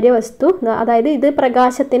എൻ്റെ അതാര്യ വസ്തു. അതായത് ഇത്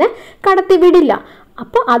പ്രകാശത്തിനെ കടത്തിവിടില്ല.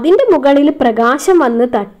 അപ്പോൾ അതിൻ്റെ മുകളിൽ പ്രകാശം വന്ന്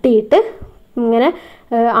തട്ടിയിട്ട് ഇങ്ങനെ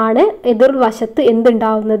ആണ് എതിർവശത്ത്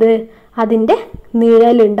എന്തുണ്ടാവുന്നത്? അതിൻ്റെ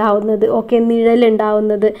നിഴലുണ്ടാവുന്നത്. ഓക്കെ,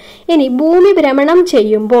 നിഴലുണ്ടാവുന്നത്. ഇനി ഭൂമി ഭ്രമണം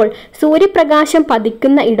ചെയ്യുമ്പോൾ സൂര്യപ്രകാശം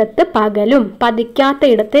പതിക്കുന്ന ഇടത്ത് പകലും പതിക്കാത്ത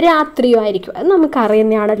ഇടത്ത് രാത്രിയും ആയിരിക്കും. അത്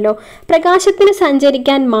നമുക്കറിയുന്നതാണല്ലോ. പ്രകാശത്തിന്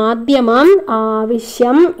സഞ്ചരിക്കാൻ മാധ്യമം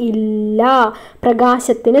ആവശ്യം ഇല്ല.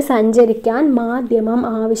 പ്രകാശത്തിന് സഞ്ചരിക്കാൻ മാധ്യമം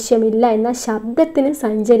ആവശ്യമില്ല. എന്നാൽ ശബ്ദത്തിന്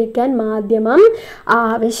സഞ്ചരിക്കാൻ മാധ്യമം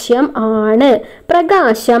ആവശ്യം ആണ്.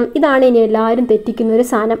 പ്രകാശം, ഇതാണ് ഇനി എല്ലാവരും തെറ്റിക്കുന്ന ഒരു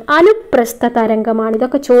സാധനം, അനുപ്രസ്ഥ തരംഗമാണ്.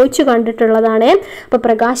 ഇതൊക്കെ ചോദിച്ചു കണ്ടിട്ടുള്ളതാണ്. അപ്പോൾ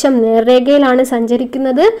പ്രകാശം നേർരേഖയിലാണ്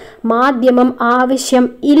സഞ്ചരിക്കുന്നത്, മാധ്യമം ആവശ്യം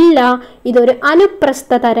ഇല്ല. ഇതൊരു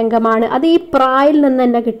അനുപ്രസ്ഥ തരംഗമാണ്. അത് ഈ പ്രായിൽ നിന്ന്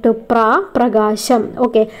തന്നെ കിട്ടും. പ്രകാശം.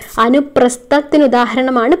 ഓക്കെ, അനുപ്രസ്ഥത്തിന്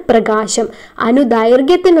ഉദാഹരണമാണ് പ്രകാശം,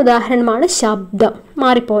 അനുദൈർഘ്യത്തിന് ഉദാഹരണമാണ് ശബ്ദം.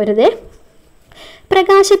 മാറിപ്പോരുതേ.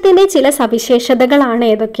 പ്രകാശത്തിൻ്റെ ചില സവിശേഷതകളാണ്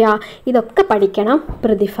ഏതൊക്കെയാ? ഇതൊക്കെ പഠിക്കണം.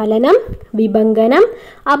 പ്രതിഫലനം, വിഭങ്കനം,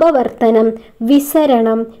 അപവർത്തനം,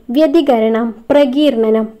 വിസരണം, വ്യതികരണം,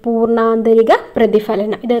 പ്രകീർണനം, പൂർണ്ണാന്തരിക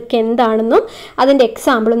പ്രതിഫലനം. ഇതൊക്കെ എന്താണെന്നും അതിൻ്റെ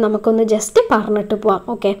എക്സാമ്പിളും നമുക്കൊന്ന് ജസ്റ്റ് പറഞ്ഞിട്ട് പോവാം.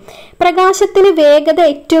 ഓക്കെ, പ്രകാശത്തിന് വേഗത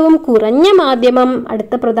ഏറ്റവും കുറഞ്ഞ മാധ്യമം,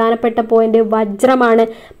 അടുത്ത പ്രധാനപ്പെട്ട പോയിന്റ്, വജ്രമാണ്.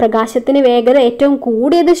 പ്രകാശത്തിന് വേഗത ഏറ്റവും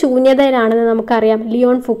കൂടിയത് ശൂന്യതയിലാണെന്ന് നമുക്കറിയാം.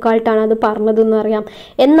 ലിയോൺ ഫുക്കാൾട്ടാണ് അത് പറഞ്ഞതെന്ന് അറിയാം.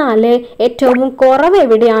 എന്നാൽ ഏറ്റവും കുറവ്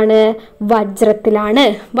എവിടെയാണ്? വജ്രത്തിലാണ്.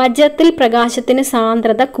 വജ്രത്തിൽ പ്രകാശത്തിന്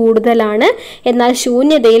സാന്ദ്രത കൂടുതലാണ്, എന്നാൽ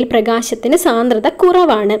ശൂന്യതയിൽ പ്രകാശത്തിന് സാന്ദ്രത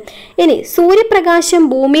കുറവാണ്. ഇനി സൂര്യപ്രകാശം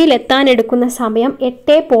ഭൂമിയിൽ എത്താൻ എടുക്കുന്ന സമയം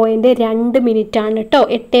 8.2 മിനിറ്റ് ആണ് കേട്ടോ.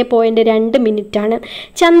 8.2 മിനിറ്റ് ആണ്.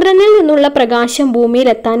 ചന്ദ്രനിൽ നിന്നുള്ള പ്രകാശം ഭൂമിയിൽ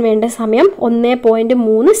എത്താൻ വേണ്ട സമയം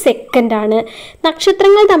 1.3 സെക്കൻഡ് ആണ്.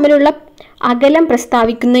 നക്ഷത്രങ്ങൾ തമ്മിലുള്ള അകലം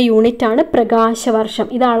പ്രസ്താവിക്കുന്ന യൂണിറ്റ് ആണ് പ്രകാശവർഷം.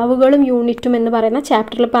 ഇത് അളവുകളും യൂണിറ്റും എന്ന് പറയുന്ന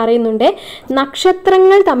ചാപ്റ്ററിൽ പറയുന്നുണ്ട്.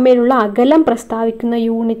 നക്ഷത്രങ്ങൾ തമ്മിലുള്ള അകലം പ്രസ്താവിക്കുന്ന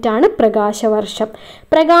യൂണിറ്റ് ആണ് പ്രകാശവർഷം.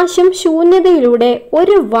 പ്രകാശം ശൂന്യതയിലൂടെ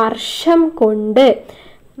ഒരു വർഷം കൊണ്ട്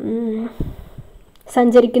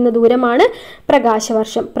സഞ്ചരിക്കുന്ന ദൂരമാണ്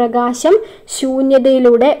പ്രകാശവർഷം. പ്രകാശം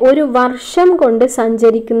ശൂന്യതയിലൂടെ ഒരു വർഷം കൊണ്ട്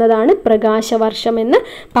സഞ്ചരിക്കുന്നതാണ് പ്രകാശവർഷം എന്ന്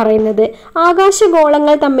പറയുന്നത്.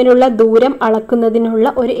 ആകാശഗോളങ്ങൾ തമ്മിലുള്ള ദൂരം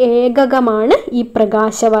അളക്കുന്നതിനുള്ള ഒരു ഏകകമാണ് ഈ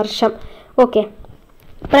പ്രകാശവർഷം. ഓക്കെ,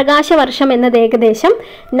 പ്രകാശവർഷം എന്നത് ഏകദേശം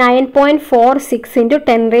 9.46 ×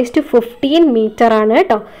 10⁻15 മീറ്റർ ആണ്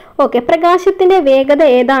കേട്ടോ. ഓക്കെ, പ്രകാശത്തിൻ്റെ വേഗത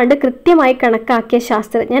ഏതാണ്ട് കൃത്യമായി കണക്കാക്കിയ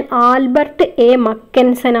ശാസ്ത്രജ്ഞൻ ആൽബർട്ട് എ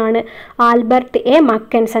മക്കൻസൺ ആണ്. Albert A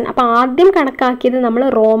മക്കൻസൺ. അപ്പോൾ ആദ്യം കണക്കാക്കിയത് നമ്മൾ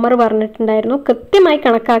റോമർ പറഞ്ഞിട്ടുണ്ടായിരുന്നു. കൃത്യമായി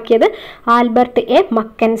കണക്കാക്കിയത് ആൽബർട്ട് എ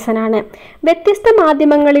മക്കൻസൺ ആണ്. വ്യത്യസ്ത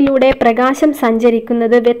മാധ്യമങ്ങളിലൂടെ പ്രകാശം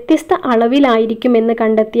സഞ്ചരിക്കുന്നത് വ്യത്യസ്ത അളവിലായിരിക്കുമെന്ന്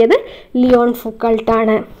കണ്ടെത്തിയത് ലിയോൺ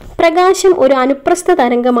ഫുക്കൾട്ടാണ്. പ്രകാശം ഒരു അനുപ്രസ്ഥ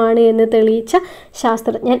തരംഗമാണ് എന്ന് തെളിയിച്ച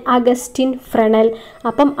ശാസ്ത്രജ്ഞൻ അഗസ്റ്റിൻ ഫ്രെണൽ.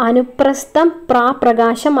 അപ്പം അനുപ്രസ്ഥം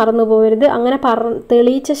പ്രകാശം മറന്നുപോകരുത്. അങ്ങനെ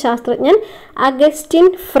തെളിയിച്ച ശാസ്ത്രജ്ഞൻ അഗസ്റ്റിൻ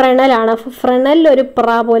ഫ്രെണലാണ്. അപ്പോൾ ഫ്രെണലിൽ ഒരു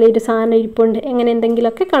പോലെ ഒരു സാധനം ഇരിപ്പുണ്ട്. എങ്ങനെ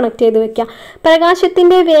എന്തെങ്കിലുമൊക്കെ കണക്ട് ചെയ്ത് വെക്കുക.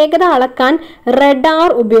 പ്രകാശത്തിൻ്റെ വേഗത അളക്കാൻ റഡാർ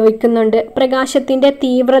ഉപയോഗിക്കുന്നുണ്ട്. പ്രകാശത്തിൻ്റെ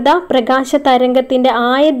തീവ്രത പ്രകാശ തരംഗത്തിൻ്റെ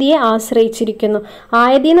ആയതിയെ ആശ്രയിച്ചിരിക്കുന്നു.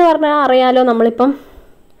 ആയതി എന്ന് പറഞ്ഞാൽ അറിയാലോ, നമ്മളിപ്പം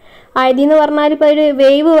ആയതി എന്ന് പറഞ്ഞാൽ ഇപ്പോൾ ഒരു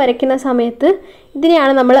വേവ് വരയ്ക്കുന്ന സമയത്ത്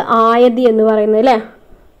ഇതിനെയാണ് നമ്മൾ ആയതി എന്ന് പറയുന്നത് അല്ലേ.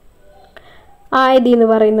 ആയതി എന്ന്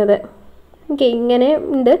പറയുന്നത് ഓക്കെ, ഇങ്ങനെ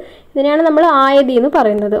ഉണ്ട്. ഇതിനെയാണ് നമ്മൾ ആയതി എന്ന്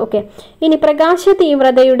പറയുന്നത്. ഓക്കെ, ഇനി പ്രകാശ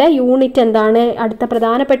തീവ്രതയുടെ യൂണിറ്റ് എന്താണ്? അടുത്ത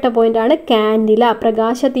പ്രധാനപ്പെട്ട പോയിന്റാണ് കാൻഡില.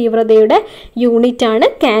 പ്രകാശ തീവ്രതയുടെ യൂണിറ്റ് ആണ്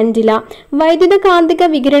കാൻഡില. വൈദ്യുത കാന്തിക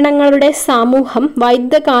വികിരണങ്ങളുടെ സമൂഹം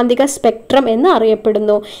വൈദ്യുത കാന്തിക സ്പെക്ട്രം എന്ന്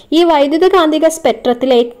അറിയപ്പെടുന്നു. ഈ വൈദ്യുത കാന്തിക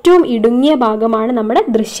സ്പെക്ട്രത്തിലെ ഏറ്റവും ഇടുങ്ങിയ ഭാഗമാണ് നമ്മുടെ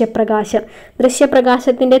ദൃശ്യപ്രകാശം.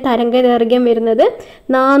 ദൃശ്യപ്രകാശത്തിൻ്റെ തരംഗദൈർഘ്യം വരുന്നത്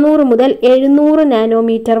 400 മുതൽ 700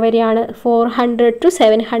 നാനോമീറ്റർ വരെയാണ്. 400 to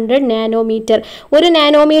 700 നാനോമീറ്റർ. ഒരു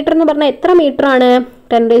നാനോമീറ്റർ എന്ന് പറഞ്ഞാൽ എത്ര മീറ്റർ ആണ്?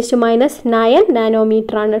 10⁻⁹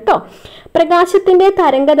 നാനോമീറ്റർ ആണ് കേട്ടോ. പ്രകാശത്തിൻ്റെ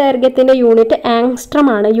തരംഗദൈർഘ്യത്തിൻ്റെ യൂണിറ്റ് ആങ്സ്ട്രം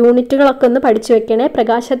ആണ്. യൂണിറ്റുകളൊക്കെ ഒന്ന് പഠിച്ചു വെക്കണേ.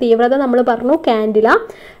 പ്രകാശ തീവ്രത നമ്മൾ പറഞ്ഞു കാൻഡില.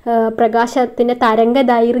 പ്രകാശത്തിൻ്റെ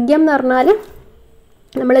തരംഗദൈർഘ്യം എന്ന് പറഞ്ഞാൽ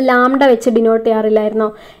നമ്മൾ ലാംഡ വെച്ച് ഡിനോട്ട് ചെയ്യാറില്ലായിരുന്നോ?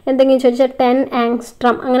 എന്തെങ്കിലും ചോദിച്ചാൽ 10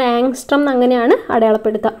 ആങ്സ്ട്രം, അങ്ങനെ ആങ്സ്ട്രം അങ്ങനെയാണ്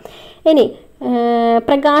അടയാളപ്പെടുത്തുക. ഇനി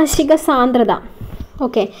പ്രകാശിക സാന്ദ്രത.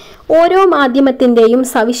 ഓക്കെ, ഓരോ മാധ്യമത്തിൻ്റെയും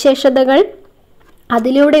സവിശേഷതകൾ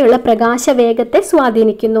അതിലൂടെയുള്ള പ്രകാശവേഗത്തെ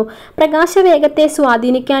സ്വാധീനിക്കുന്നു. പ്രകാശവേഗത്തെ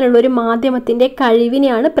സ്വാധീനിക്കാനുള്ള ഒരു മാധ്യമത്തിൻ്റെ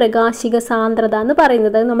കഴിവിനെയാണ് പ്രകാശിക സാന്ദ്രത എന്ന്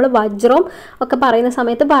പറയുന്നത്. നമ്മൾ വജ്രം ഒക്കെ പറയുന്ന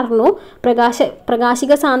സമയത്ത് പറഞ്ഞു.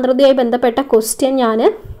 പ്രകാശിക സാന്ദ്രതയുമായി ബന്ധപ്പെട്ട ക്വസ്റ്റ്യൻ ഞാൻ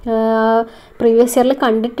പ്രീവിയസ് ഇയറിൽ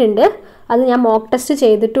കണ്ടിട്ടുണ്ട്. അത് ഞാൻ മോക്ക് ടെസ്റ്റ്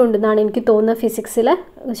ചെയ്തിട്ടുണ്ടെന്നാണ് എനിക്ക് തോന്നുന്നത്. ഫിസിക്സിലെ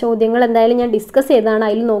ചോദ്യങ്ങൾ എന്തായാലും ഞാൻ ഡിസ്കസ് ചെയ്തതാണ്,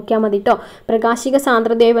 അതിൽ നോക്കിയാൽ മതി കേട്ടോ. പ്രകാശിക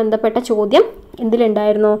സാന്ദ്രതയുമായി ബന്ധപ്പെട്ട ചോദ്യം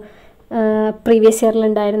എന്തിലുണ്ടായിരുന്നു? പ്രീവിയസ്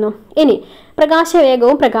ഇയറിലുണ്ടായിരുന്നു. ഇനി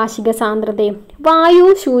പ്രകാശവേഗവും പ്രകാശിക സാന്ദ്രതയും. വായു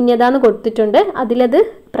ശൂന്യത എന്ന് കൊടുത്തിട്ടുണ്ട്. അതിലത്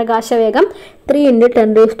പ്രകാശവേഗം 3 ×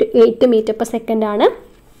 10⁸ മീറ്റർ/സെക്കൻഡ് ആണ്.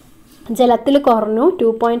 ജലത്തിൽ കുറഞ്ഞു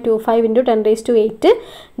 2.25 × 10⁸.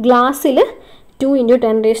 ഗ്ലാസ്സിൽ 2 ×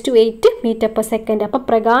 10⁸ മീറ്റർ/സെക്കൻഡ്. അപ്പോൾ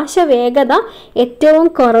പ്രകാശവേഗത ഏറ്റവും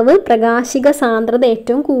കുറവ്, പ്രകാശിക സാന്ദ്രത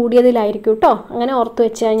ഏറ്റവും കൂടിയതിലായിരിക്കും കേട്ടോ. അങ്ങനെ ഓർത്ത്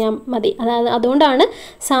വെച്ച് കഴിഞ്ഞാൽ മതി. അതുകൊണ്ടാണ്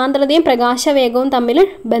സാന്ദ്രതയും പ്രകാശവേഗവും തമ്മിൽ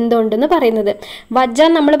ബന്ധമുണ്ടെന്ന് പറയുന്നത്.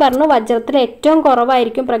 വജ്രം നമ്മൾ പറഞ്ഞു, വജ്രത്തിൽ ഏറ്റവും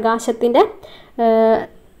കുറവായിരിക്കും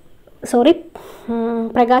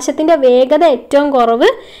പ്രകാശത്തിൻ്റെ വേഗത ഏറ്റവും കുറവ്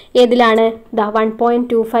ഏതിലാണ്?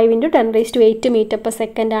 1.25 × 10⁸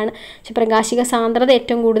 മീറ്റർ/സെക്കൻഡ് ആണ്. പക്ഷെ പ്രകാശിക സാന്ദ്രത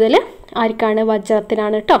ഏറ്റവും കൂടുതൽ ആർക്കാണ്?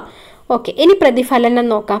 വജ്രത്തിനാണ് കേട്ടോ. ഓക്കെ, ഇനി പ്രതിഫലനം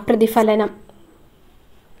നോക്കാം. പ്രതിഫലനം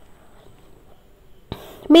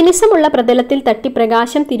മിനുസമുള്ള പ്രതലത്തിൽ തട്ടി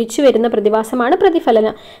പ്രകാശം തിരിച്ചു വരുന്ന പ്രതിഭാസമാണ്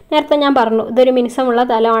പ്രതിഫലനം. നേരത്തെ ഞാൻ പറഞ്ഞു, ഇതൊരു മിനുസമുള്ള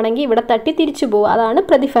തലമാണെങ്കിൽ ഇവിടെ തട്ടി തിരിച്ചു പോകുക, അതാണ്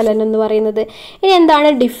പ്രതിഫലനം എന്ന് പറയുന്നത്. ഇനി എന്താണ്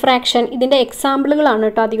ഡിഫ്രാക്ഷൻ? ഇതിൻ്റെ എക്സാമ്പിളുകളാണ്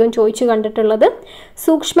കേട്ടോ അധികം ചോദിച്ചു കണ്ടിട്ടുള്ളത്.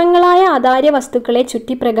 സൂക്ഷ്മങ്ങളായ അതാര്യ വസ്തുക്കളെ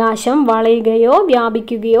ചുറ്റി പ്രകാശം വളയുകയോ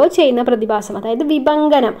വ്യാപിക്കുകയോ ചെയ്യുന്ന പ്രതിഭാസം, അതായത്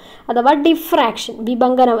വിഭങ്കനം അഥവാ ഡിഫ്രാക്ഷൻ.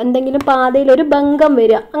 വിഭങ്കനം, എന്തെങ്കിലും പാതയിൽ ഒരു ഭംഗം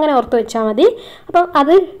വരിക, അങ്ങനെ ഓർത്ത് വെച്ചാൽ മതി. അപ്പം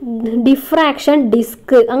അത് ഡിഫ്രാക്ഷൻ,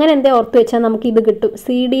 ഡിസ്ക്, അങ്ങനെ എന്തേ ഓർത്ത് വെച്ചാൽ നമുക്ക് ഇത് കിട്ടും.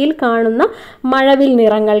 CD-യിൽ കാണുന്ന മഴവിൽ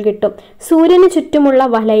നിറങ്ങൾ കിട്ടും. സൂര്യന് ചുറ്റുമുള്ള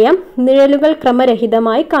വലയം, നിഴലുകൾ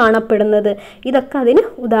ക്രമരഹിതമായി കാണപ്പെടുന്നത്, ഇതൊക്കെ അതിന്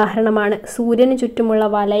ഉദാഹരണമാണ്. സൂര്യന് ചുറ്റുമുള്ള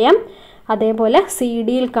വലയം, അതേപോലെ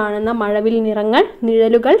CD-യിൽ കാണുന്ന മഴവിൽ നിറങ്ങൾ,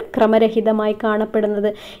 നിഴലുകൾ ക്രമരഹിതമായി കാണപ്പെടുന്നത്,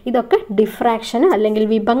 ഇതൊക്കെ ഡിഫ്രാക്ഷൻ അല്ലെങ്കിൽ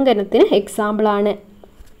വിഭങ്കനത്തിന് എക്സാമ്പിളാണ്.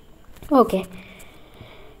 ഓക്കെ,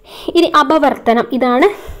 ഇനി അപവർത്തനം. ഇതാണ്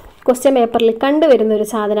ക്വസ്റ്റ്യൻ പേപ്പറിൽ കണ്ടുവരുന്ന ഒരു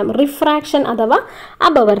സാധനം. റിഫ്രാക്ഷൻ അഥവാ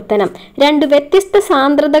അപവർത്തനം. 2 വ്യത്യസ്ത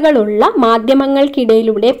സാന്ദ്രതകളുള്ള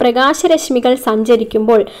മാധ്യമങ്ങൾക്കിടയിലൂടെ പ്രകാശരശ്മികൾ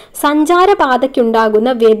സഞ്ചരിക്കുമ്പോൾ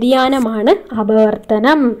സഞ്ചാരപാതയ്ക്കുണ്ടാകുന്ന വ്യതിയാനമാണ്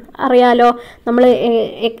അപവർത്തനം. അറിയാലോ, നമ്മൾ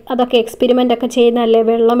അതൊക്കെ എക്സ്പെരിമെൻ്റ് ഒക്കെ ചെയ്യുന്നതല്ലേ,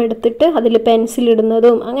 വെള്ളം എടുത്തിട്ട് അതിൽ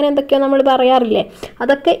പെൻസിലിടുന്നതും അങ്ങനെ എന്തൊക്കെയോ നമ്മൾ പറയാറില്ലേ,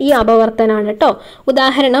 അതൊക്കെ ഈ അപവർത്തനാണ് കേട്ടോ.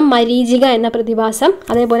 ഉദാഹരണം മരീചിക എന്ന പ്രതിഭാസം,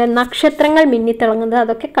 അതേപോലെ നക്ഷത്രങ്ങൾ മിന്നിത്തിളങ്ങുന്നത്,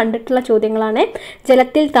 അതൊക്കെ കണ്ടിട്ടുള്ള ചോദ്യങ്ങളാണ്.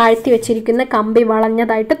 ജലത്തിൽ താഴ്ത്തി വെച്ചിരിക്കുന്ന കമ്പി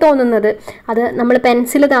വളഞ്ഞതായിട്ട് തോന്നുന്നത്, അത് നമ്മൾ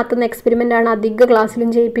പെൻസിൽ താത്തുന്ന എക്സ്പെരിമെൻ്റ് ആണ് അധിക ക്ലാസ്സിലും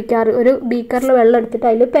ചെയ്യിപ്പിക്കാറ്. ഒരു ബീക്കറിൽ വെള്ളം എടുത്തിട്ട്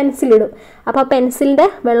അതിൽ പെൻസിലിടും, അപ്പോൾ ആ പെൻസിലിൻ്റെ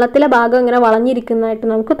വെള്ളത്തിലെ ഭാഗം ഇങ്ങനെ വളഞ്ഞിരിക്കുന്നതായിട്ട്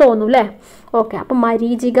നമുക്ക് തോന്നും അല്ലേ. ഓക്കെ, അപ്പം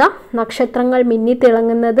മരീചിക, നക്ഷത്രങ്ങൾ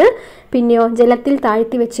മിന്നിത്തിളങ്ങുന്നത്, പിന്നെയോ ജലത്തിൽ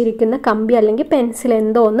താഴ്ത്തി വെച്ചിരിക്കുന്ന കമ്പി അല്ലെങ്കിൽ പെൻസിൽ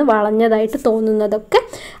എന്തോ ഒന്ന് വളഞ്ഞതായിട്ട് തോന്നുന്നതൊക്കെ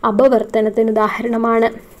അപവർത്തനത്തിന് ഉദാഹരണമാണ്.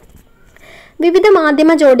 വിവിധ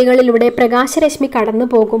മാധ്യമ ജോഡികളിലൂടെ പ്രകാശരശ്മി കടന്നു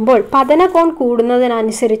പോകുമ്പോൾ പതനകോൺ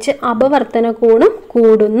കൂടുന്നതിനനുസരിച്ച് അപവർത്തന കോണും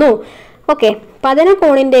കൂടുന്നു. ഓക്കെ,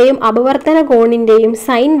 പതനകോണിൻ്റെയും അപവർത്തന കോണിൻ്റെയും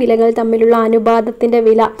സൈൻ വിലകൾ തമ്മിലുള്ള അനുപാതത്തിൻ്റെ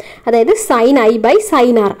വില, അതായത് സൈൻ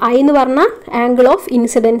I/സൈൻ R. I എന്ന് പറഞ്ഞാൽ ആംഗിൾ ഓഫ്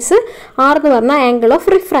ഇൻസിഡൻസ്, R എന്ന് പറഞ്ഞാൽ ആംഗിൾ ഓഫ്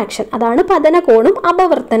റിഫ്രാക്ഷൻ. അതാണ് പതനകോണും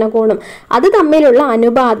അപവർത്തന കോണും. അത് തമ്മിലുള്ള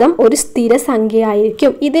അനുപാതം ഒരു സ്ഥിര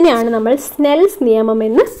സംഖ്യയായിരിക്കും. ഇതിനെയാണ് നമ്മൾ സ്നെൽസ് നിയമം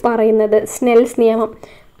എന്ന് പറയുന്നത്. സ്നെൽസ് നിയമം.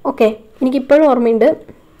 ഓക്കെ, എനിക്കിപ്പോഴും ഓർമ്മയുണ്ട്,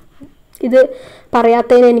 ഇത്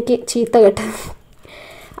പറയാത്തതിന് എനിക്ക് ചീത്ത കേട്ടു,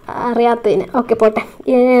 അറിയാത്തതിന്. ഓക്കെ, പോട്ടെ.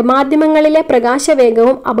 മാധ്യമങ്ങളിലെ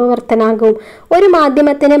പ്രകാശവേഗവും അപവർത്തനാങ്കവും. ഒരു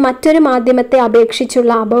മാധ്യമത്തിന് മറ്റൊരു മാധ്യമത്തെ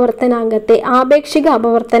അപേക്ഷിച്ചുള്ള അപവർത്തനാങ്കത്തെ ആപേക്ഷിക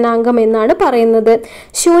അപവർത്തനാങ്കം എന്നാണ് പറയുന്നത്.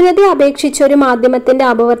 ശൂന്യതയെ അപേക്ഷിച്ച് ഒരു മാധ്യമത്തിൻ്റെ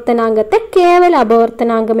അപവർത്തനാങ്കത്തെ കേവല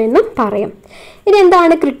അപവർത്തനാങ്കം എന്നും പറയും. ഇനി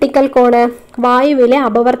എന്താണ് ക്രിട്ടിക്കൽ കോണ്? വായുവിലെ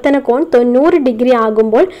അപവർത്തന കോൺ 90 ഡിഗ്രി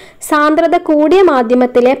ആകുമ്പോൾ സാന്ദ്രത കൂടിയ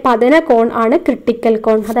മാധ്യമത്തിലെ പതന കോൺ ആണ് ക്രിട്ടിക്കൽ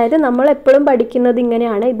കോൺ. അതായത് നമ്മൾ എപ്പോഴും പഠിക്കുന്നത്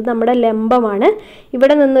ഇങ്ങനെയാണ്. ഇത് നമ്മുടെ ലംബമാണ്.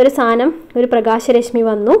 ഇവിടെ നിന്നൊരു സാധനം, ഒരു പ്രകാശരശ്മി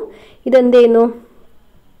വന്നു, ഇതെന്ത് ചെയ്യുന്നു?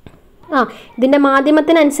 ഇതിൻ്റെ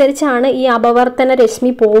മാധ്യമത്തിനനുസരിച്ചാണ് ഈ അപവർത്തന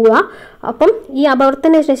രശ്മി പോവുക. അപ്പം ഈ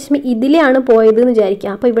അപവർത്തന രശ്മി ഇതിലെയാണ് പോയതെന്ന്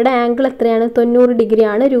വിചാരിക്കുക. അപ്പോൾ ഇവിടെ ആംഗിൾ എത്രയാണ്? 90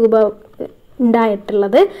 ഡിഗ്രിയാണ്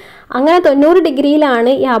ഉണ്ടായിട്ടുള്ളത്. അങ്ങനെ 90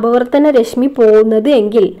 ഡിഗ്രിയിലാണ് ഈ അപവർത്തന രശ്മി പോകുന്നത്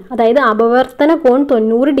എങ്കിൽ, അതായത് അപവർത്തന കോൺ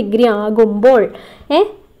 90 ഡിഗ്രി ആകുമ്പോൾ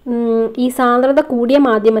ഈ സാന്ദ്രത കൂടിയ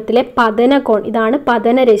മാധ്യമത്തിലെ പതന കോൺ, ഇതാണ്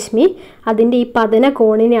പതന രശ്മി, അതിൻ്റെ ഈ പതന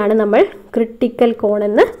കോണിനെയാണ് നമ്മൾ ക്രിട്ടിക്കൽ കോൺ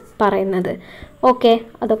എന്ന് പറയുന്നത്. ഓക്കെ,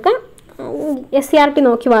 അതൊക്കെ SCRT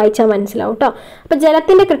നോക്കി വായിച്ചാൽ മനസ്സിലാവും കേട്ടോ. അപ്പോൾ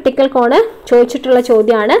ജലത്തിൻ്റെ ക്രിട്ടിക്കൽ കോണ് ചോദിച്ചിട്ടുള്ള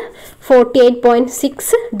ചോദ്യമാണ്.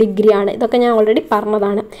 48.6 ഡിഗ്രി ആണ്. ഇതൊക്കെ ഞാൻ ഓൾറെഡി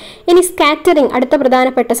പറഞ്ഞതാണ്. ഇനി സ്കാറ്ററിങ്, അടുത്ത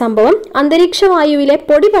പ്രധാനപ്പെട്ട സംഭവം, അന്തരീക്ഷ വായുവിലെ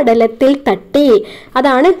പൊടിപടലത്തിൽ തട്ടി,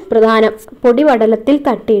 അതാണ് പ്രധാനം. പൊടിപടലത്തിൽ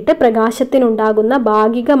തട്ടിയിട്ട് പ്രകാശത്തിനുണ്ടാകുന്ന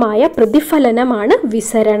ഭാഗികമായ പ്രതിഫലനമാണ്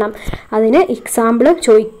വിസരണം. അതിന് എക്സാമ്പിൾ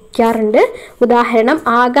ചോദിക്കാറുണ്ട്. ഉദാഹരണം,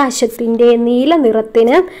 ആകാശത്തിൻ്റെ നീല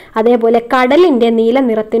നിറത്തിന് അതേപോലെ കടലിൻ്റെ നീല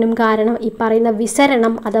നിറത്തിനും കാരണം ഈ പറയുന്ന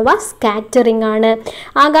വിസരണം അഥവാ സ്കാറ്ററിംഗ് ആണ്.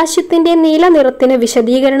 ആകാശത്തിൻ്റെ നീല നിറത്തിന്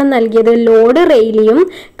വിശദീകരണം നൽകിയത് ലോർഡ് റെയ്ലിയും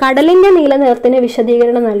കടലിൻ്റെ നീല നിറത്തിന്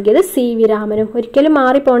വിശദീകരണം നൽകിയത് CV രാമനും. ഒരിക്കലും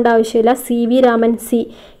മാറിപ്പോകേണ്ട ആവശ്യമില്ല. CV രാമൻ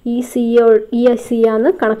സി ആന്ന്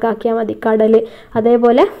കണക്കാക്കിയാൽ മതി. കടൽ,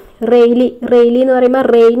 അതേപോലെ റെയിലി എന്ന് പറയുമ്പോൾ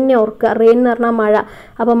റെയിനിനെ ഓർക്കുക. റെയിൻ എന്ന് പറഞ്ഞാൽ മഴ.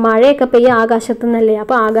 അപ്പോൾ മഴയൊക്കെ പെയ്യുക ആകാശത്തു നിന്നല്ലേ.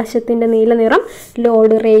 അപ്പോൾ ആകാശത്തിൻ്റെ നീല നിറം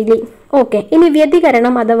ലോർഡ് റെയ്ലി. ഓക്കെ. ഇനി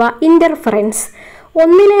വ്യതികരണം അഥവാ ഇൻ്റർഫറൻസ്.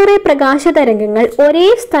 ഒന്നിലേറെ പ്രകാശ തരംഗങ്ങൾ ഒരേ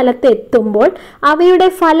സ്ഥലത്ത് എത്തുമ്പോൾ അവയുടെ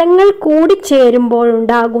ഫലങ്ങൾ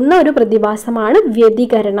കൂടിച്ചേരുമ്പോഴുണ്ടാകുന്ന ഒരു പ്രതിഭാസമാണ്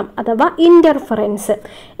വ്യതികരണം അഥവാ ഇൻ്റർഫറൻസ്.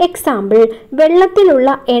 എക്സാമ്പിൾ,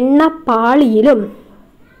 വെള്ളത്തിലുള്ള എണ്ണപ്പാളിയിലും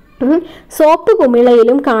സോപ്പ്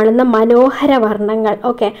കുമിളയിലും കാണുന്ന മനോഹര വർണ്ണങ്ങൾ.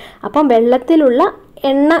 ഓക്കെ. അപ്പം വെള്ളത്തിലുള്ള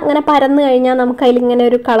എണ്ണ ഇങ്ങനെ പരന്നു കഴിഞ്ഞാൽ നമുക്ക് അതിലിങ്ങനെ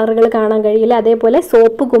ഒരു കളറുകൾ കാണാൻ കഴിയില്ല. അതേപോലെ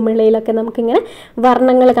സോപ്പ് കുമിളയിലൊക്കെ നമുക്കിങ്ങനെ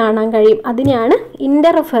വർണ്ണങ്ങൾ കാണാൻ കഴിയും. അതിനെയാണ്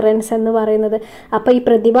ഇൻ്റർഫറൻസ് എന്ന് പറയുന്നത്. അപ്പോൾ ഈ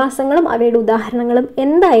പ്രതിഭാസങ്ങളും അവയുടെ ഉദാഹരണങ്ങളും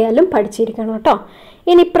എന്തായാലും പഠിച്ചിരിക്കണം കേട്ടോ.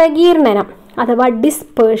 ഇനി പ്രകീർണനം അഥവാ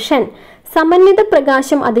ഡിസ്പേർഷൻ. സമന്വിത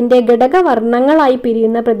പ്രകാശം അതിൻ്റെ ഘടകവർണ്ണങ്ങളായി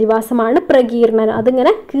പിരിയുന്ന പ്രതിഭാസമാണ് പ്രകീർണനം.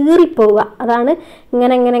 അതിങ്ങനെ കീറിപ്പോവുക, അതാണ്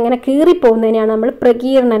ഇങ്ങനെ കീറിപ്പോകുന്നതിനെയാണ് നമ്മൾ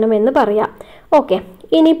പ്രകീർണനം എന്ന് പറയുക. ഓക്കെ.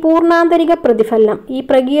 ഇനി പൂർണ്ണാന്തരിക പ്രതിഫലനം. ഈ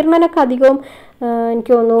പ്രകീർണനമൊക്കെ അധികവും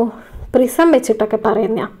എനിക്ക് തോന്നുന്നു പ്രിസം വെച്ചിട്ടൊക്കെ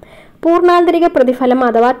പറയുന്ന. പൂർണ്ണാന്തരിക പ്രതിഫലം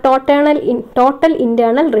അഥവാ ടോട്ടൽ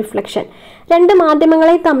ഇൻറ്റേർണൽ റിഫ്ലക്ഷൻ. രണ്ട്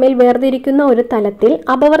മാധ്യമങ്ങളെ തമ്മിൽ വേർതിരിക്കുന്ന ഒരു തലത്തിൽ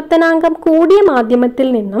അപവർത്തനാങ്കം കൂടിയ മാധ്യമത്തിൽ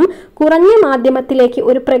നിന്നും കുറഞ്ഞ മാധ്യമത്തിലേക്ക്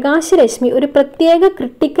ഒരു പ്രകാശരശ്മി ഒരു പ്രത്യേക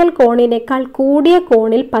ക്രിട്ടിക്കൽ കോണിനേക്കാൾ കൂടിയ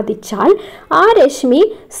കോണിൽ പതിച്ചാൽ ആ രശ്മി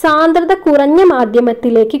സാന്ദ്രത കുറഞ്ഞ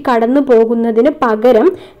മാധ്യമത്തിലേക്ക് കടന്നു പോകുന്നതിന് പകരം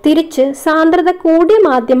തിരിച്ച് സാന്ദ്രത കൂടിയ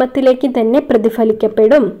മാധ്യമത്തിലേക്ക് തന്നെ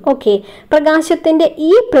പ്രതിഫലിക്കപ്പെടും. ഓക്കെ. പ്രകാശത്തിൻ്റെ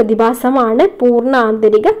ഈ പ്രതിഭാസമാണ്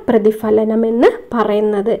പൂർണ്ണാന്തരിക പ്രതിഫലനം എന്ന്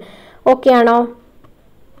പറയുന്നത്. ഓക്കെ ആണോ?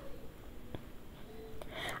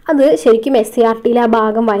 അത് ശരിക്കും SCRTയിൽ ആ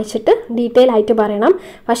ഭാഗം വായിച്ചിട്ട് ഡീറ്റെയിൽ ആയിട്ട് പറയണം.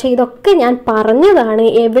 പക്ഷേ ഇതൊക്കെ ഞാൻ പറഞ്ഞതാണ്.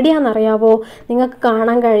 എവിടെയാണെന്നറിയാവോ? നിങ്ങൾക്ക്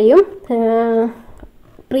കാണാൻ കഴിയും.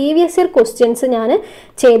 പ്രീവിയസ് ഇയർ ക്വസ്റ്റ്യൻസ് ഞാൻ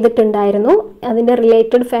ചെയ്തിട്ടുണ്ടായിരുന്നു. അതിൻ്റെ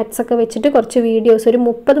റിലേറ്റഡ് ഫാക്ട്സ് ഒക്കെ വെച്ചിട്ട് കുറച്ച് വീഡിയോസ്, ഒരു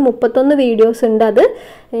 30-31 വീഡിയോസ് ഉണ്ട്. അത്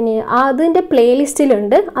ഇനി അതിൻ്റെ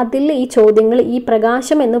പ്ലേലിസ്റ്റിലുണ്ട്. അതിൽ ഈ ചോദ്യങ്ങൾ, ഈ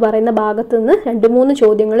പ്രകാശം എന്ന് പറയുന്ന ഭാഗത്തു നിന്ന് 2-3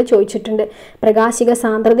 ചോദ്യങ്ങൾ ചോദിച്ചിട്ടുണ്ട്. പ്രകാശിക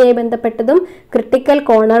സാന്ദ്രതയായി ബന്ധപ്പെട്ടതും ക്രിട്ടിക്കൽ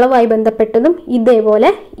കോണളവുമായി ബന്ധപ്പെട്ടതും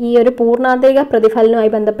ഇതേപോലെ ഈ ഒരു പൂർണ്ണാന്തരിക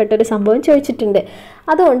പ്രതിഫലനവുമായി ബന്ധപ്പെട്ടൊരു സംഭവം ചോദിച്ചിട്ടുണ്ട്.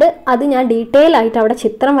 അതുകൊണ്ട് അത് ഞാൻ ഡീറ്റെയിൽ ആയിട്ട് അവിടെ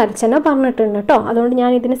ചിത്രം വരച്ചെന്നെ പറഞ്ഞിട്ടുണ്ട് കേട്ടോ. അതുകൊണ്ട്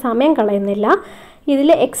ഞാൻ ഇതിന് സമയം കളയുന്നില്ല. ഇതിൽ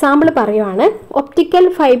എക്സാമ്പിൾ പറയുവാണ്. ഒപ്റ്റിക്കൽ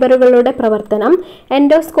ഫൈബറുകളുടെ പ്രവർത്തനം,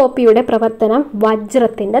 എൻഡോസ്കോപ്പിയുടെ പ്രവർത്തനം,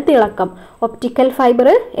 വജ്രത്തിൻ്റെ തിളക്കം. ഒപ്റ്റിക്കൽ ഫൈബർ,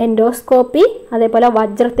 എൻഡോസ്കോപ്പി, അതേപോലെ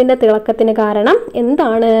വജ്രത്തിൻ്റെ തിളക്കത്തിന് കാരണം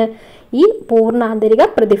എന്താണ്? ഈ പൂർണ്ണാന്തരിക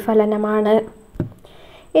പ്രതിഫലനമാണ്.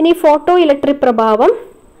 ഇനി ഫോട്ടോ ഇലക്ട്രിക് പ്രഭാവം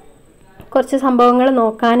കുറച്ച് സംഭവങ്ങൾ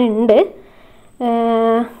നോക്കാനുണ്ട്.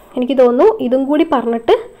 എനിക്ക് തോന്നുന്നു ഇതും കൂടി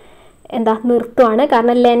പറഞ്ഞിട്ട് നിർത്തുവാണ്.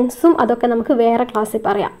 കാരണം ലെൻസും അതൊക്കെ നമുക്ക് വേറെ ക്ലാസ്സിൽ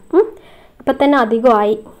പറയാം. ഇപ്പം തന്നെ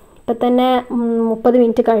അധികമായി, ഇപ്പം തന്നെ 30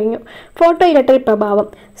 മിനിറ്റ് കഴിഞ്ഞു. ഫോട്ടോ ഇലക്ട്രിക് പ്രഭാവം.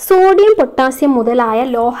 സോഡിയം, പൊട്ടാസ്യം മുതലായ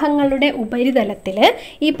ലോഹങ്ങളുടെ ഉപരിതലത്തിൽ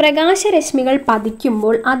ഈ പ്രകാശരശ്മികൾ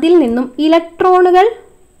പതിക്കുമ്പോൾ അതിൽ നിന്നും ഇലക്ട്രോണുകൾ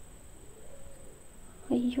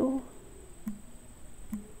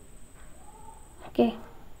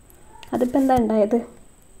അതിപ്പോൾ എന്താ ഉണ്ടായത്?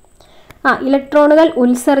 ഇലക്ട്രോണുകൾ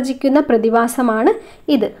ഉത്സർജിക്കുന്ന പ്രതിഭാസമാണ്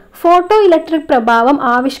ഇത്. ഫോട്ടോ ഇലക്ട്രിക് പ്രഭാവം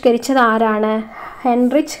ആവിഷ്കരിച്ചത് ആരാണ്?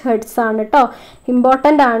 ഹെൻറിച്ച് ഹെർട്സ് ആണ് കേട്ടോ.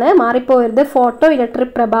 ഇമ്പോർട്ടൻ്റ് ആണ്, മാറിപ്പോയത്. ഫോട്ടോ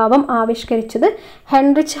ഇലക്ട്രിക് പ്രഭാവം ആവിഷ്കരിച്ചത്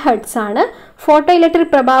ഹെൻറിച്ച് ഹെർട്സ് ആണ്. ഫോട്ടോ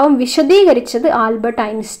ഇലക്ട്രിക് പ്രഭാവം വിശദീകരിച്ചത് ആൽബർട്ട്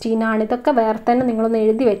ഐൻസ്റ്റീൻ ആണ്. ഇതൊക്കെ വേറെ തന്നെ നിങ്ങളൊന്ന്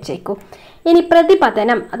എഴുതി വെച്ചേക്കൂ. ഇനി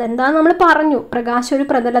പ്രതിപതനം. അതെന്താണെന്ന് നമ്മൾ പറഞ്ഞു. പ്രകാശം ഒരു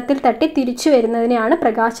പ്രതലത്തിൽ തട്ടി തിരിച്ചു വരുന്നതിനെയാണ്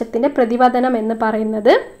പ്രകാശത്തിൻ്റെ പ്രതിപതനം എന്ന്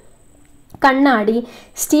പറയുന്നത്. കണ്ണാടി,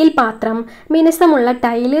 സ്റ്റീൽ പാത്രം, മിനുസമുള്ള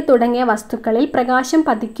ടൈല് തുടങ്ങിയ വസ്തുക്കളിൽ പ്രകാശം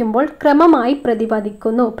പതിക്കുമ്പോൾ ക്രമമായി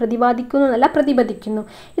പ്രതിപതിക്കുന്നു.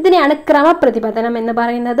 ഇതിനെയാണ് ക്രമപ്രതിപതനം എന്ന്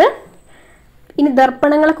പറയുന്നത്. ഇനി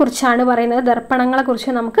ദർപ്പണങ്ങളെക്കുറിച്ചാണ് പറയുന്നത്.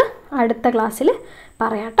 ദർപ്പണങ്ങളെക്കുറിച്ച് നമുക്ക് അടുത്ത ക്ലാസ്സിൽ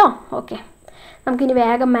പറയാം കേട്ടോ. ഓക്കെ. നമുക്കിനി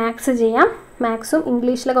വേഗം മാത്സ് ചെയ്യാം. മാത്സും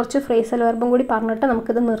ഇംഗ്ലീഷിലെ കുറച്ച് ഫ്രേസൽ വെർബും കൂടി പറഞ്ഞിട്ട്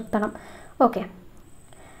നമുക്കിത് നിർത്തണം. Okay.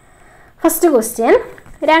 First question.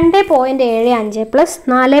 2.75 plus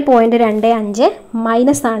 4.25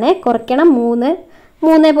 minus ആണ്, കുറയ്ക്കണം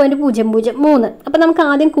 3.00 അപ്പോൾ നമുക്ക്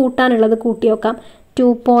ആദ്യം കൂട്ടാനുള്ളത് കൂട്ടി നോക്കാം.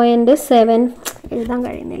 2.7 എഴുതാൻ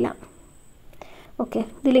കഴിയുന്നില്ല. ഓക്കെ,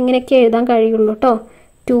 ഇതിലിങ്ങനെയൊക്കെ എഴുതാൻ കഴിയുള്ളൂ കേട്ടോ.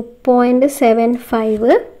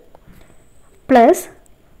 2.75 പ്ലസ്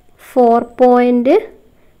 4.25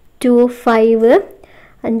 5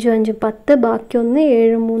 5 10 ബാക്കി 1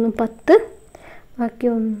 7 3 10 ബാക്കി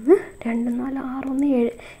 1 2 4 6 1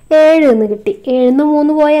 7 7 എന്ന് കിട്ടി. 7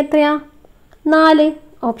 3 പോയാൽ എത്രയാ? 4.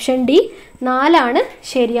 ഓപ്ഷൻ ഡി 4 ആണ്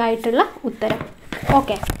ശരിയായിട്ടുള്ള ഉത്തരം.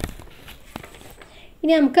 ഓക്കെ,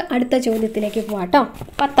 ഇനി നമുക്ക് അടുത്ത ചോദ്യത്തിലേക്ക് പോവാം കേട്ടോ.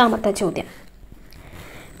 10ാമത്തെ ചോദ്യം.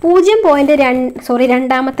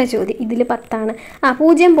 രണ്ടാമത്തെ ചോദ്യം. ഇതിൽ 10 ആണ്.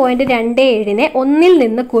 0.27നെ 1ൽ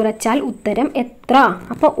നിന്ന് കുറച്ചാൽ ഉത്തരം എത്ര?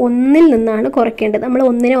 അപ്പോൾ 1ൽ നിന്നാണ് കുറയ്ക്കേണ്ടത്. നമ്മൾ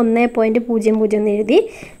 1നെ 1.00 എന്ന് എഴുതി,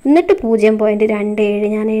 എന്നിട്ട് 0.27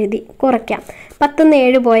 ഞാൻ എഴുതി. കുറയ്ക്കാം. 10ന്ന്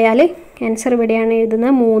 7 പോയാൽ ആൻസർ ഇവിടെയാണ്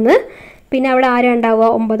എഴുതുന്നത് 3. പിന്നെ അവിടെ ആരും ഉണ്ടാവുക?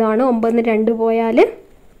 9 ആണ്. 9ന്ന് 2 പോയാൽ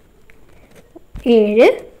 7.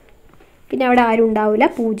 പിന്നെ അവിടെ ആരും ഉണ്ടാവില്ല.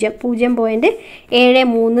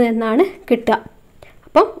 0.73 എന്നാണ് കിട്ടുക.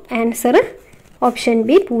 അപ്പം ആൻസർ ഓപ്ഷൻ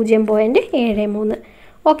ബി 0.73.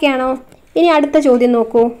 ഓക്കെ ആണോ? ഇനി അടുത്ത ചോദ്യം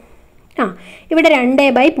നോക്കൂ. ഇവിടെ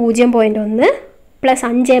 2/0.1 പ്ലസ്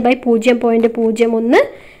 5/0.01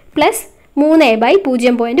 പ്ലസ്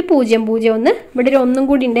 3/0.001. ഇവിടെ ഒരു 1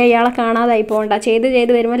 കൂടി ഉണ്ട്. ഇയാളെ കാണാതായി പോകണ്ട. ചെയ്ത്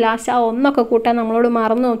വരുമ്പോൾ ലാസ്റ്റ് ആ 1 കൂട്ടാൻ നമ്മളോട്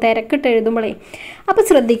മറന്നു തിരക്കിട്ട് എഴുതുമ്പോഴേ. അപ്പോൾ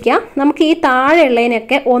ശ്രദ്ധിക്കുക, നമുക്ക് ഈ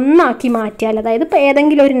താഴെയുള്ളതിനൊക്കെ 1 ആക്കി മാറ്റിയാൽ, അതായത് ഇപ്പോൾ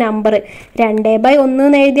ഏതെങ്കിലും ഒരു നമ്പർ 2/1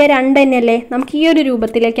 എന്ന് എഴുതിയാൽ 2 തന്നെയല്ലേ, നമുക്ക് ഈ ഒരു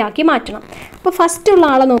രൂപത്തിലേക്ക് ആക്കി മാറ്റണം. അപ്പോൾ ഫസ്റ്റുള്ള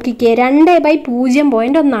ആളെ നോക്കിക്കേ,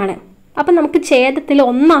 2/0.1 ആണ്. അപ്പം നമുക്ക് ഛേദത്തിൽ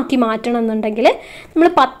 1 ആക്കി മാറ്റണം എന്നുണ്ടെങ്കിൽ നമ്മൾ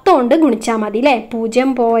 10 കൊണ്ട് ഗുണിച്ചാൽ മതി അല്ലേ.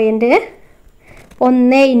 0.1 ×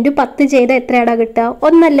 10 ചെയ്താൽ എത്രയാടാ കിട്ടുക?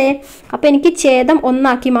 1 അല്ലേ. അപ്പോൾ എനിക്ക് ഛേദം 1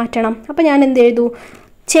 ആക്കി മാറ്റണം. അപ്പോൾ ഞാൻ എന്ത് എഴുതു?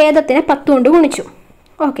 ഛേദത്തിനെ 10 കൊണ്ട് ഗുണിച്ചു.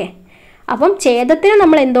 ഓക്കെ, അപ്പം ഛേദത്തിന്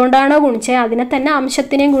നമ്മൾ എന്തുകൊണ്ടാണോ ഗുണിച്ചത് അതിനെ തന്നെ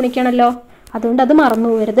അംശത്തിനെയും ഗുണിക്കണമല്ലോ. അതുകൊണ്ട് അത് മറന്നു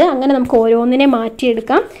പോകരുത്. അങ്ങനെ നമുക്ക് ഓരോന്നിനെ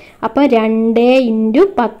മാറ്റിയെടുക്കാം. അപ്പോൾ 2 ×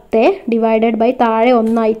 10 ഡിവൈഡഡ് ബൈ താഴെ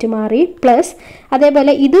 1 ആയിട്ട് മാറി, പ്ലസ്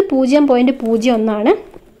അതേപോലെ ഇത് 0.01 ആണ്.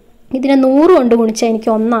 ഇതിനെ 100 കൊണ്ട് ഗുണിച്ചാൽ എനിക്ക്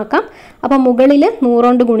 1 ആക്കാം. അപ്പോൾ മുകളിൽ 100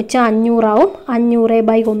 കൊണ്ട് ഗുണിച്ചാൽ 500 ആവും.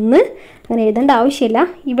 500/1 അങ്ങനെ എഴുതേണ്ട ആവശ്യമില്ല.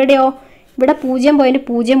 ഇവിടെയോ? ഇവിടെ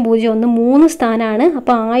 0.001 3 സ്ഥാനമാണ്.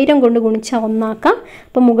 അപ്പോൾ 1000 കൊണ്ട് ഗുണിച്ചാൽ 1 ആക്കാം.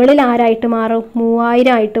 അപ്പോൾ മുകളിൽ ആരായിട്ട് മാറും?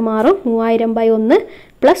 3000 ആയിട്ട് മാറും. 3000/1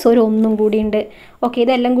 പ്ലസ് ഒരു 1 കൂടി ഉണ്ട്. ഓക്കെ,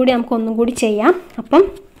 ഇതെല്ലാം കൂടി നമുക്ക് ഒന്നും കൂടി ചെയ്യാം. അപ്പം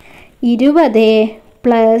 20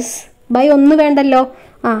 പ്ലസ് /1 വേണ്ടല്ലോ.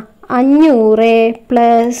 500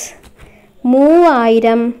 പ്ലസ്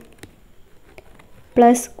 3000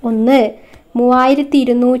 പ്ലസ് 1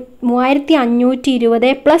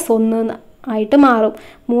 3520 പ്ലസ് 1 ആയിട്ട് മാറും.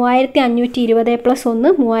 3520 പ്ലസ് 1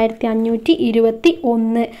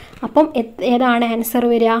 3521. അപ്പം ഏതാണ് ആൻസർ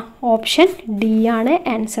വരിക? ഓപ്ഷൻ ഡി ആണ്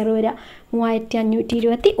ആൻസർ വരിക,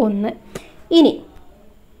 3521. ഇനി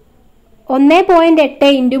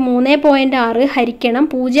 1.8 × 3.6 ഹരിക്കണം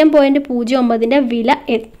 0.09ൻ്റെ വില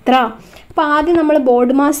എത്ര? അപ്പോൾ ആദ്യം നമ്മൾ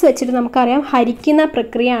ബോർഡ് മാസ് വെച്ചിട്ട് നമുക്കറിയാം ഹരിക്കുന്ന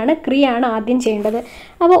ക്രിയയാണ് ആദ്യം ചെയ്യേണ്ടത്.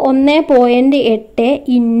 അപ്പോൾ 1.8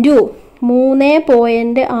 ×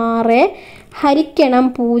 3.6 ഹരിക്കണം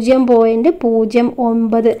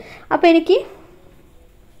 0.09. അപ്പോൾ എനിക്ക്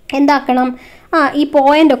എന്താക്കണം? ഈ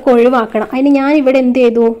പോയിൻ്റൊക്കെ ഒഴിവാക്കണം. അതിന് ഞാൻ ഇവിടെ എന്ത്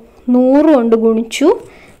ചെയ്തു? 100 കൊണ്ട് ഗുണിച്ചു.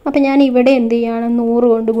 അപ്പോൾ ഞാൻ ഇവിടെ എന്ത് ചെയ്യാണ്? 100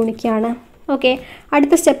 കൊണ്ട് ഗുണിക്കുകയാണ്. ഓക്കെ,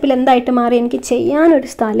 അടുത്ത സ്റ്റെപ്പിൽ എന്തായിട്ട് മാറി? എനിക്ക് ചെയ്യാനൊരു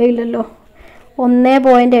സ്ഥലമില്ലല്ലോ.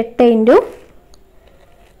 1.8 ×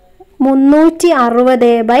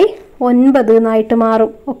 360/9 എന്നായിട്ട്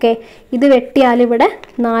മാറും. ഓക്കെ, ഇത് വെട്ടിയാൽ ഇവിടെ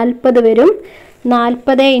 40 വരും.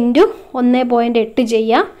 40 × 1.8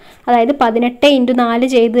 ചെയ്യാം. അതായത് 18 × 4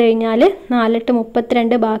 ചെയ്ത് കഴിഞ്ഞാൽ 4 8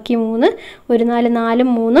 32 ബാക്കി 3 1 4 4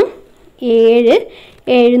 3 7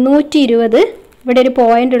 720. ഇവിടെ ഒരു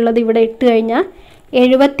പോയിൻ്റ് ഉള്ളത് ഇവിടെ ഇട്ട് കഴിഞ്ഞാൽ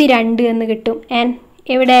 72 എന്ന് കിട്ടും.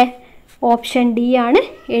 എവിടെ? ഓപ്ഷൻ ഡി ആണ്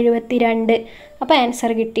 72. അപ്പോൾ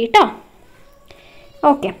ആൻസർ കിട്ടി കേട്ടോ.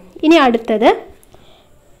 ഓക്കെ, ഇനി അടുത്തത്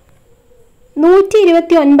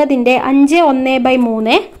 129ൻ്റെ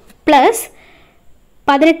 5/1/3 പ്ലസ്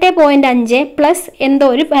 18.5 പ്ലസ് എന്തോ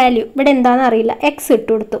ഒരു വാല്യൂ ഇവിടെ എന്താണെന്ന് അറിയില്ല, എക്സ്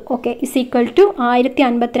ഇട്ട് കൊടുത്തു. ഓക്കെ, =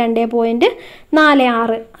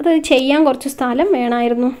 1052.46. അത് ചെയ്യാൻ കുറച്ച് സ്ഥലം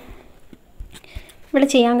വേണമായിരുന്നു. ഇവിടെ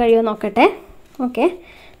ചെയ്യാൻ കഴിയുമോ നോക്കട്ടെ. ഓക്കെ,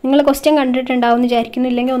 നിങ്ങൾ ക്വസ്റ്റ്യൻ കണ്ടിട്ടുണ്ടാവും എന്ന് വിചാരിക്കുന്നു.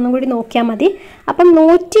 ഇല്ലെങ്കിൽ ഒന്നും കൂടി നോക്കിയാൽ മതി. അപ്പം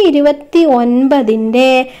 129ൻ്റെ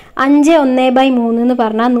 5/1/3 എന്ന്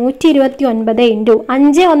പറഞ്ഞാൽ 129 ×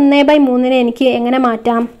 5/1/3 എനിക്ക് എങ്ങനെ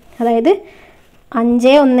മാറ്റാം? അതായത്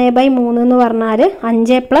 5/1/3 എന്ന് പറഞ്ഞാൽ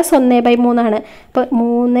 5 + 1/3 ആണ്. അപ്പോൾ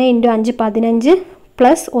 3 × 5 15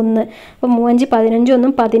 പ്ലസ് 1. അപ്പോൾ 3 5 15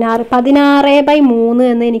 1 16 16/3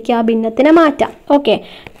 എന്ന് എനിക്ക് ആ ഭിന്നത്തിനെ മാറ്റാം. ഓക്കെ,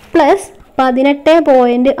 പ്ലസ്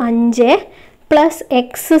 18.5 പ്ലസ്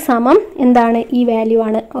എക്സ് സമം എന്താണ്? ഈ വാല്യൂ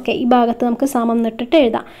ആണ്. ഓക്കെ, ഈ ഭാഗത്ത് നമുക്ക് സമം എന്നിട്ടിട്ട്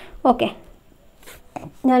എഴുതാം. ഓക്കെ,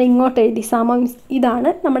 ഞാൻ ഇങ്ങോട്ട് എഴുതി സമം. ഇതാണ്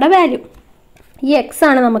നമ്മുടെ വാല്യൂ. ഈ എക്സ്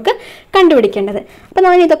ആണ് നമുക്ക് കണ്ടുപിടിക്കേണ്ടത്. അപ്പോൾ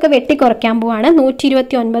ഞാൻ ഇതൊക്കെ വെട്ടിക്കുറയ്ക്കാൻ പോവാണ്.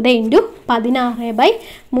 129 ×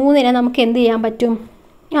 16/3 നമുക്ക് എന്ത് ചെയ്യാൻ പറ്റും?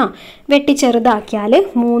 വെട്ടി ചെറുതാക്കിയാൽ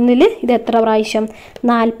 3-ൽ ഇത് എത്ര പ്രാവശ്യം?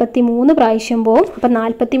 43 പ്രാവശ്യം പോവും. അപ്പോൾ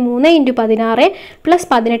 43 × 16 പ്ലസ്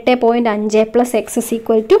 18.5 പ്ലസ് എക്സ് =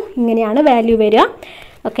 ഇങ്ങനെയാണ് വാല്യൂ വരിക.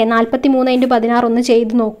 ഓക്കെ, 43 × 16 ഒന്ന്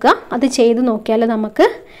ചെയ്ത് നോക്കുക. അത് ചെയ്ത് നോക്കിയാൽ നമുക്ക്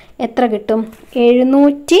എത്ര കിട്ടും?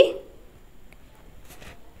 706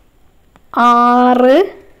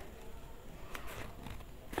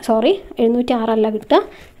 706 കിട്ടുക.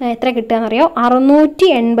 എത്ര കിട്ടുകയെന്നറിയോ?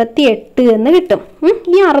 688 എന്ന് കിട്ടും.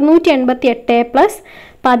 ഈ 688 പ്ലസ്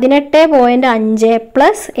 18.5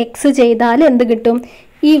 പ്ലസ് എക്സ് ചെയ്താൽ എന്ത് കിട്ടും?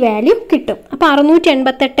 ഈ വാല്യൂ കിട്ടും. അപ്പോൾ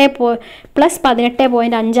 688 പ്ലസ്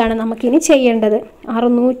 18.5 നമുക്കിനി ചെയ്യേണ്ടത്.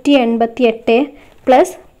 688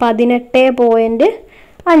 പ്ലസ് 18.5,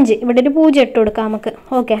 ഇവിടെ ഒരു 0 ഇട്ട് കൊടുക്കാം നമുക്ക്.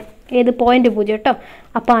 ഓക്കെ, ഏത്? 0.0 കേട്ടോ.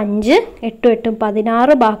 അപ്പോൾ 5 8 8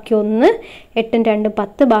 16 ബാക്കി 1 8 2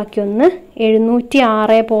 10 ബാക്കി 1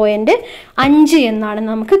 706.5 എന്നാണ്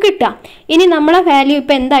നമുക്ക് കിട്ടുക. ഇനി നമ്മളെ വാല്യൂ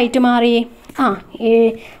ഇപ്പോൾ എന്തായിട്ട് മാറി?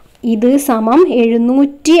 ഇത് സമം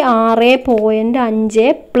 706.5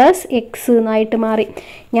 പ്ലസ് എക്സ് എന്നായിട്ട് മാറി.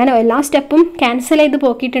 ഞാൻ എല്ലാ സ്റ്റെപ്പും ക്യാൻസൽ ചെയ്ത്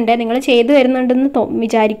പോക്കിയിട്ടുണ്ട്. നിങ്ങൾ ചെയ്ത് വരുന്നുണ്ടെന്ന്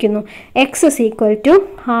വിചാരിക്കുന്നു. എക്സ് =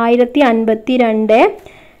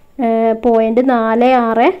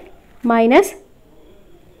 1052.46 മൈനസ്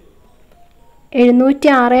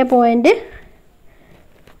 706.5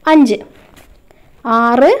 6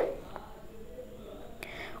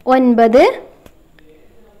 9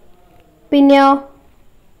 പിന്നെയോ?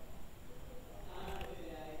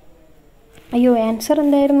 അയ്യോ, ആൻസർ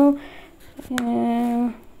എന്തായിരുന്നു?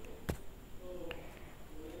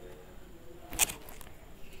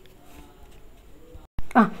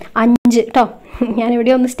 5 കേട്ടോ.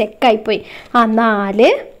 ഞാനിവിടെ ഒന്ന് സ്റ്റെക്കായിപ്പോയി. 4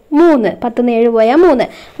 3 10 7 പോയാൽ 3.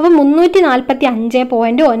 അപ്പോൾ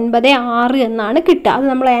 345.96 എന്നാണ് കിട്ടുക. അത്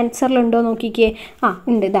നമ്മൾ ആൻസറിലുണ്ടോ നോക്കിക്കേ.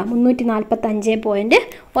 ഉണ്ട്. ഇതാ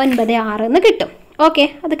 345.96 എന്ന് കിട്ടും. ഓക്കെ,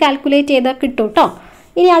 അത് കാൽക്കുലേറ്റ് ചെയ്താൽ കിട്ടും കേട്ടോ.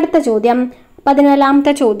 ഇനി അടുത്ത ചോദ്യം,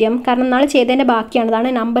 14ാമത്തെ ചോദ്യം. കാരണം നാളെ ചെയ്തതിൻ്റെ ബാക്കിയാണ്. അതാണ്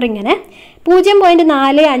നമ്പർ ഇങ്ങനെ.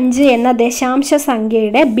 0.45 എന്ന ദശാംശ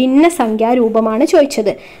സംഖ്യയുടെ ഭിന്നസംഖ്യാ രൂപമാണ്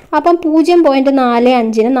ചോദിച്ചത്. അപ്പം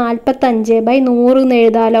 0.45 45/100 എന്ന്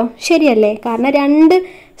എഴുതാലോ. ശരിയല്ലേ? കാരണം 2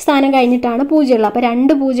 സ്ഥാനം കഴിഞ്ഞിട്ടാണ് 0 ഉള്ളത്. അപ്പോൾ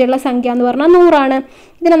 2 0 സംഖ്യ എന്ന് പറഞ്ഞാൽ 100 ആണ്.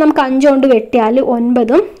 ഇതിനെ നമുക്ക് 5 കൊണ്ട് വെട്ടിയാൽ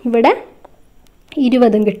 9ഉം ഇവിടെ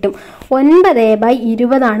 20ഉം കിട്ടും.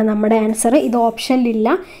 9/20 നമ്മുടെ ആൻസർ. ഇത് ഓപ്ഷനിലില്ല.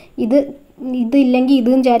 ഇതില്ലെങ്കിൽ ഇത്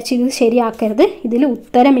വിചാരിച്ച് ഇത് ശരിയാക്കരുത്. ഇതിൽ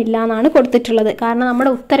ഉത്തരമില്ല എന്നാണ് കൊടുത്തിട്ടുള്ളത്. കാരണം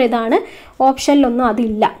നമ്മുടെ ഉത്തരം ഇതാണ്. ഓപ്ഷനിലൊന്നും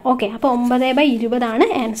അതില്ല. ഓക്കെ, അപ്പോൾ 9/20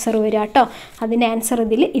 ആൻസർ വരിക കേട്ടോ. അതിൻ്റെ ആൻസർ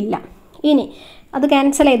ഇതിൽ ഇല്ല. ഇനി അത്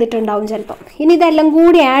ക്യാൻസൽ ചെയ്തിട്ടുണ്ടാവും ചിലപ്പോൾ. ഇനി ഇതെല്ലാം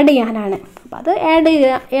കൂടി ആഡ് ചെയ്യാനാണ്. അപ്പോൾ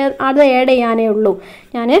അത് ആഡ് ചെയ്യാനേ ഉള്ളൂ.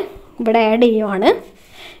 ഞാൻ ഇവിടെ ആഡ് ചെയ്യുവാണ്.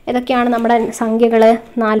 ഇതൊക്കെയാണ് നമ്മുടെ സംഖ്യകൾ.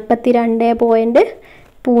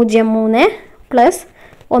 42.03 പ്ലസ്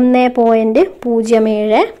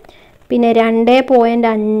 1.07 പിന്നെ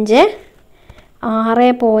 2.5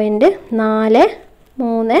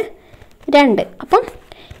 6.432. അപ്പം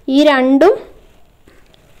ഈ രണ്ടും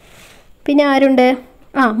പിന്നെ ആരുണ്ട്?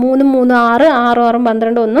 3 3 6 6 6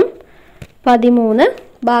 12 1 13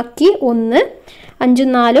 ബാക്കി 1 5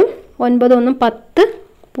 4 9 1 10 0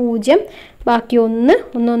 ബാക്കി 1 1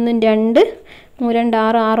 1 2 3 2 6 6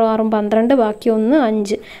 6 12 ബാക്കി 1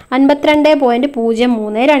 5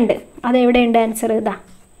 52.032. അതെവിടെയുണ്ട് ആൻസർ? ഇതാ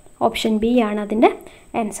ഓപ്ഷൻ ബി ആണ് അതിൻ്റെ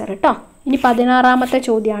ആൻസർ കേട്ടോ. ഇനി 16ാമത്തെ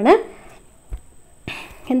ചോദ്യമാണ്.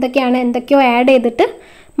 എന്തൊക്കെയോ ആഡ് ചെയ്തിട്ട്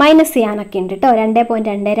മൈനസ് ചെയ്യാനൊക്കെ ഉണ്ട് കേട്ടോ.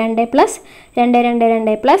 2.22 പ്ലസ്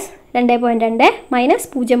 2.22 പ്ലസ് 2.2 മൈനസ്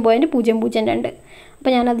 0.002.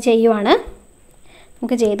 അപ്പോൾ ഞാനത് ചെയ്യുവാണ്.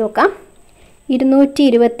 നമുക്ക് ചെയ്ത് നോക്കാം.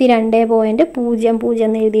 222.00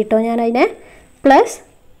 എന്ന് എഴുതിയിട്ടോ ഞാനതിനെ. പ്ലസ്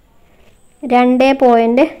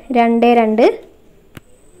 2.22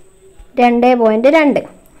 2.2.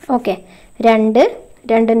 ഓക്കെ, 2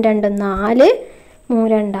 2 2 4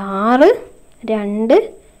 3 2 6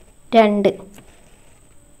 2 2.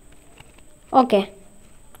 ഓക്കെ,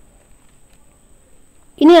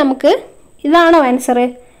 ഇനി നമുക്ക് ഇതാണോ ആൻസർ?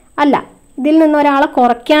 അല്ല, ഇതിൽ നിന്ന് ഒരാളെ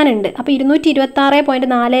കുറയ്ക്കാനുണ്ട്. അപ്പോൾ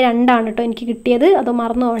 226.42 കേട്ടോ എനിക്ക് കിട്ടിയത്. അത്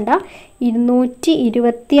മറന്നു പോകണ്ട.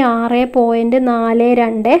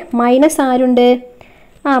 226.42 മൈനസ് ആരുണ്ട്?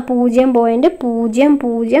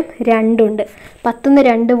 0.002 ഉണ്ട്. 10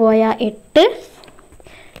 2 പോയാൽ 8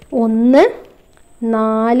 1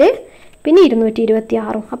 4 പിന്നെ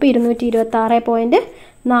 226. അപ്പോൾ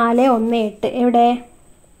 226.418 എവിടെ?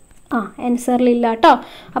 ആൻസറിലില്ല കേട്ടോ.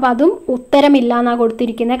 അപ്പോൾ അതും ഉത്തരമില്ല എന്നാണ്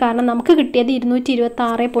കൊടുത്തിരിക്കുന്നത്. കാരണം നമുക്ക് കിട്ടിയത്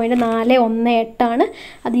 226.418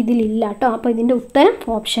 അത് ഇതിലില്ല കേട്ടോ. അപ്പോൾ ഇതിൻ്റെ ഉത്തരം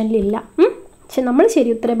ഓപ്ഷനിലില്ല. പക്ഷെ നമ്മൾ ശരി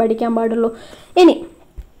ഉത്തരം പഠിക്കാൻ പാടുള്ളൂ. ഇനി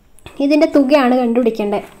ഇതിൻ്റെ തുകയാണ്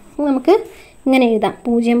കണ്ടുപിടിക്കേണ്ടത്. നമുക്ക് ഇങ്ങനെ എഴുതാം.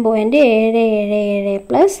 0.777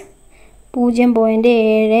 പ്ലസ്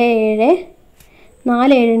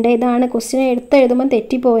 0.7747. ഇതാണ് ക്വസ്റ്റ്യൻ. എടുത്തെഴുതുമ്പോൾ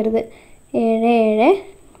തെറ്റിപ്പോകരുത്. 77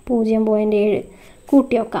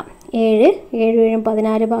 കൂട്ടി വെക്കാം. 7 7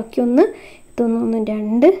 14 ബാക്കി 1 1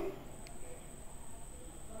 2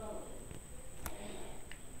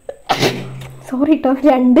 സോറി കേട്ടോ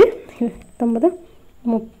 2 9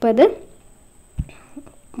 30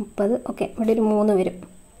 ഓക്കെ. ഇവിടെ ഒരു 3 വരും.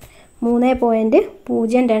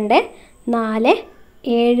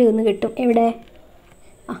 3.024 എന്ന് കിട്ടും. എവിടെ?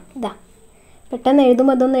 ഇതാ. പെട്ടെന്ന്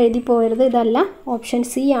എഴുതുമ്പോൾ അതൊന്നും എഴുതി പോകരുത്. ഇതല്ല, ഓപ്ഷൻ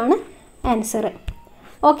സി ആണ് ആൻസർ.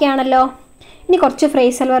 ഓക്കെ ആണല്ലോ. ഇനി കുറച്ച്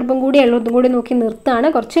ഫ്രേസൽ വെർബും കൂടി ഉള്ളതും കൂടി നോക്കി നിർത്തുകയാണ്.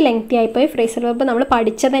 കുറച്ച് ലെങ്തി ആയിപ്പോയി. ഫ്രേസൽ വെർബ് നമ്മൾ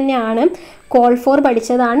പഠിച്ചത് തന്നെയാണ്. കോൾ ഫോർ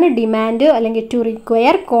പഠിച്ചതാണ്, ഡിമാൻഡ് അല്ലെങ്കിൽ ടു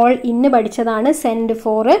റിക്വയർ. കോൾ ഇന്ന് പഠിച്ചതാണ്, send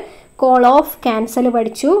four. Call of cancel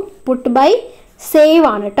പഠിച്ചു. പുട്ട് ബൈ സേവ്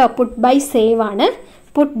ആണ് കേട്ടോ. പുട്ട് ബൈ സേവ് ആണ്.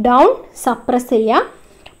 പുട്ട് ഡൗൺ സപ്രസ് ചെയ്യുക.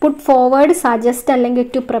 പുട്ട് ഫോർവേഡ് സജസ്റ്റ് അല്ലെങ്കിൽ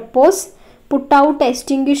to propose. Put out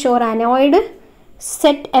extinguish or annoyed.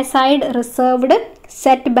 Set aside reserved.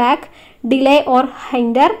 Set back delay or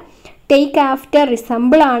hinder. Take after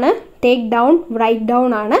resemble ആണ്. Take down write down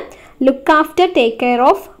ആണ്. Look after take care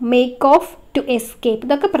of. Make of two escape.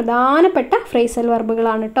 ഇതൊക്കെ പ്രധാനപ്പെട്ട phrasal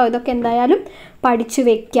വെർബുകളാണ് കേട്ടോ. ഇതൊക്കെ എന്തായാലും പഠിച്ചു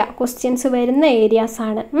വെക്കുക. Questions വരുന്ന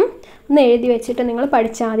ഏരിയാസാണ്. ഒന്ന് എഴുതി വെച്ചിട്ട് നിങ്ങൾ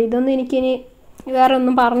പഠിച്ചാൽ മതി. ഇതൊന്നും എനിക്കിനി വേറെ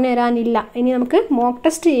ഒന്നും പറഞ്ഞു തരാനില്ല. ഇനി നമുക്ക് മോക്ക്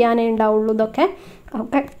ടെസ്റ്റ് ചെയ്യാനേ ഉണ്ടാവുള്ളൂ. ഇതൊക്കെ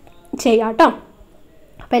ചെയ്യാം കേട്ടോ.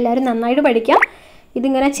 അപ്പോൾ എല്ലാവരും നന്നായിട്ട് പഠിക്കാം.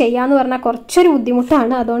 ഇതിങ്ങനെ ചെയ്യാമെന്ന് പറഞ്ഞാൽ കുറച്ചൊരു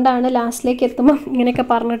ബുദ്ധിമുട്ടാണ്. അതുകൊണ്ടാണ് ലാസ്റ്റിലേക്ക് എത്തുമ്പോൾ ഇങ്ങനെയൊക്കെ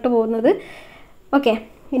പറഞ്ഞിട്ട് പോകുന്നത്. Okay,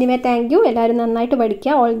 ഇനിമേ thank you. എല്ലാവരും നന്നായിട്ട്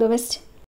പഠിക്കുക. All the best.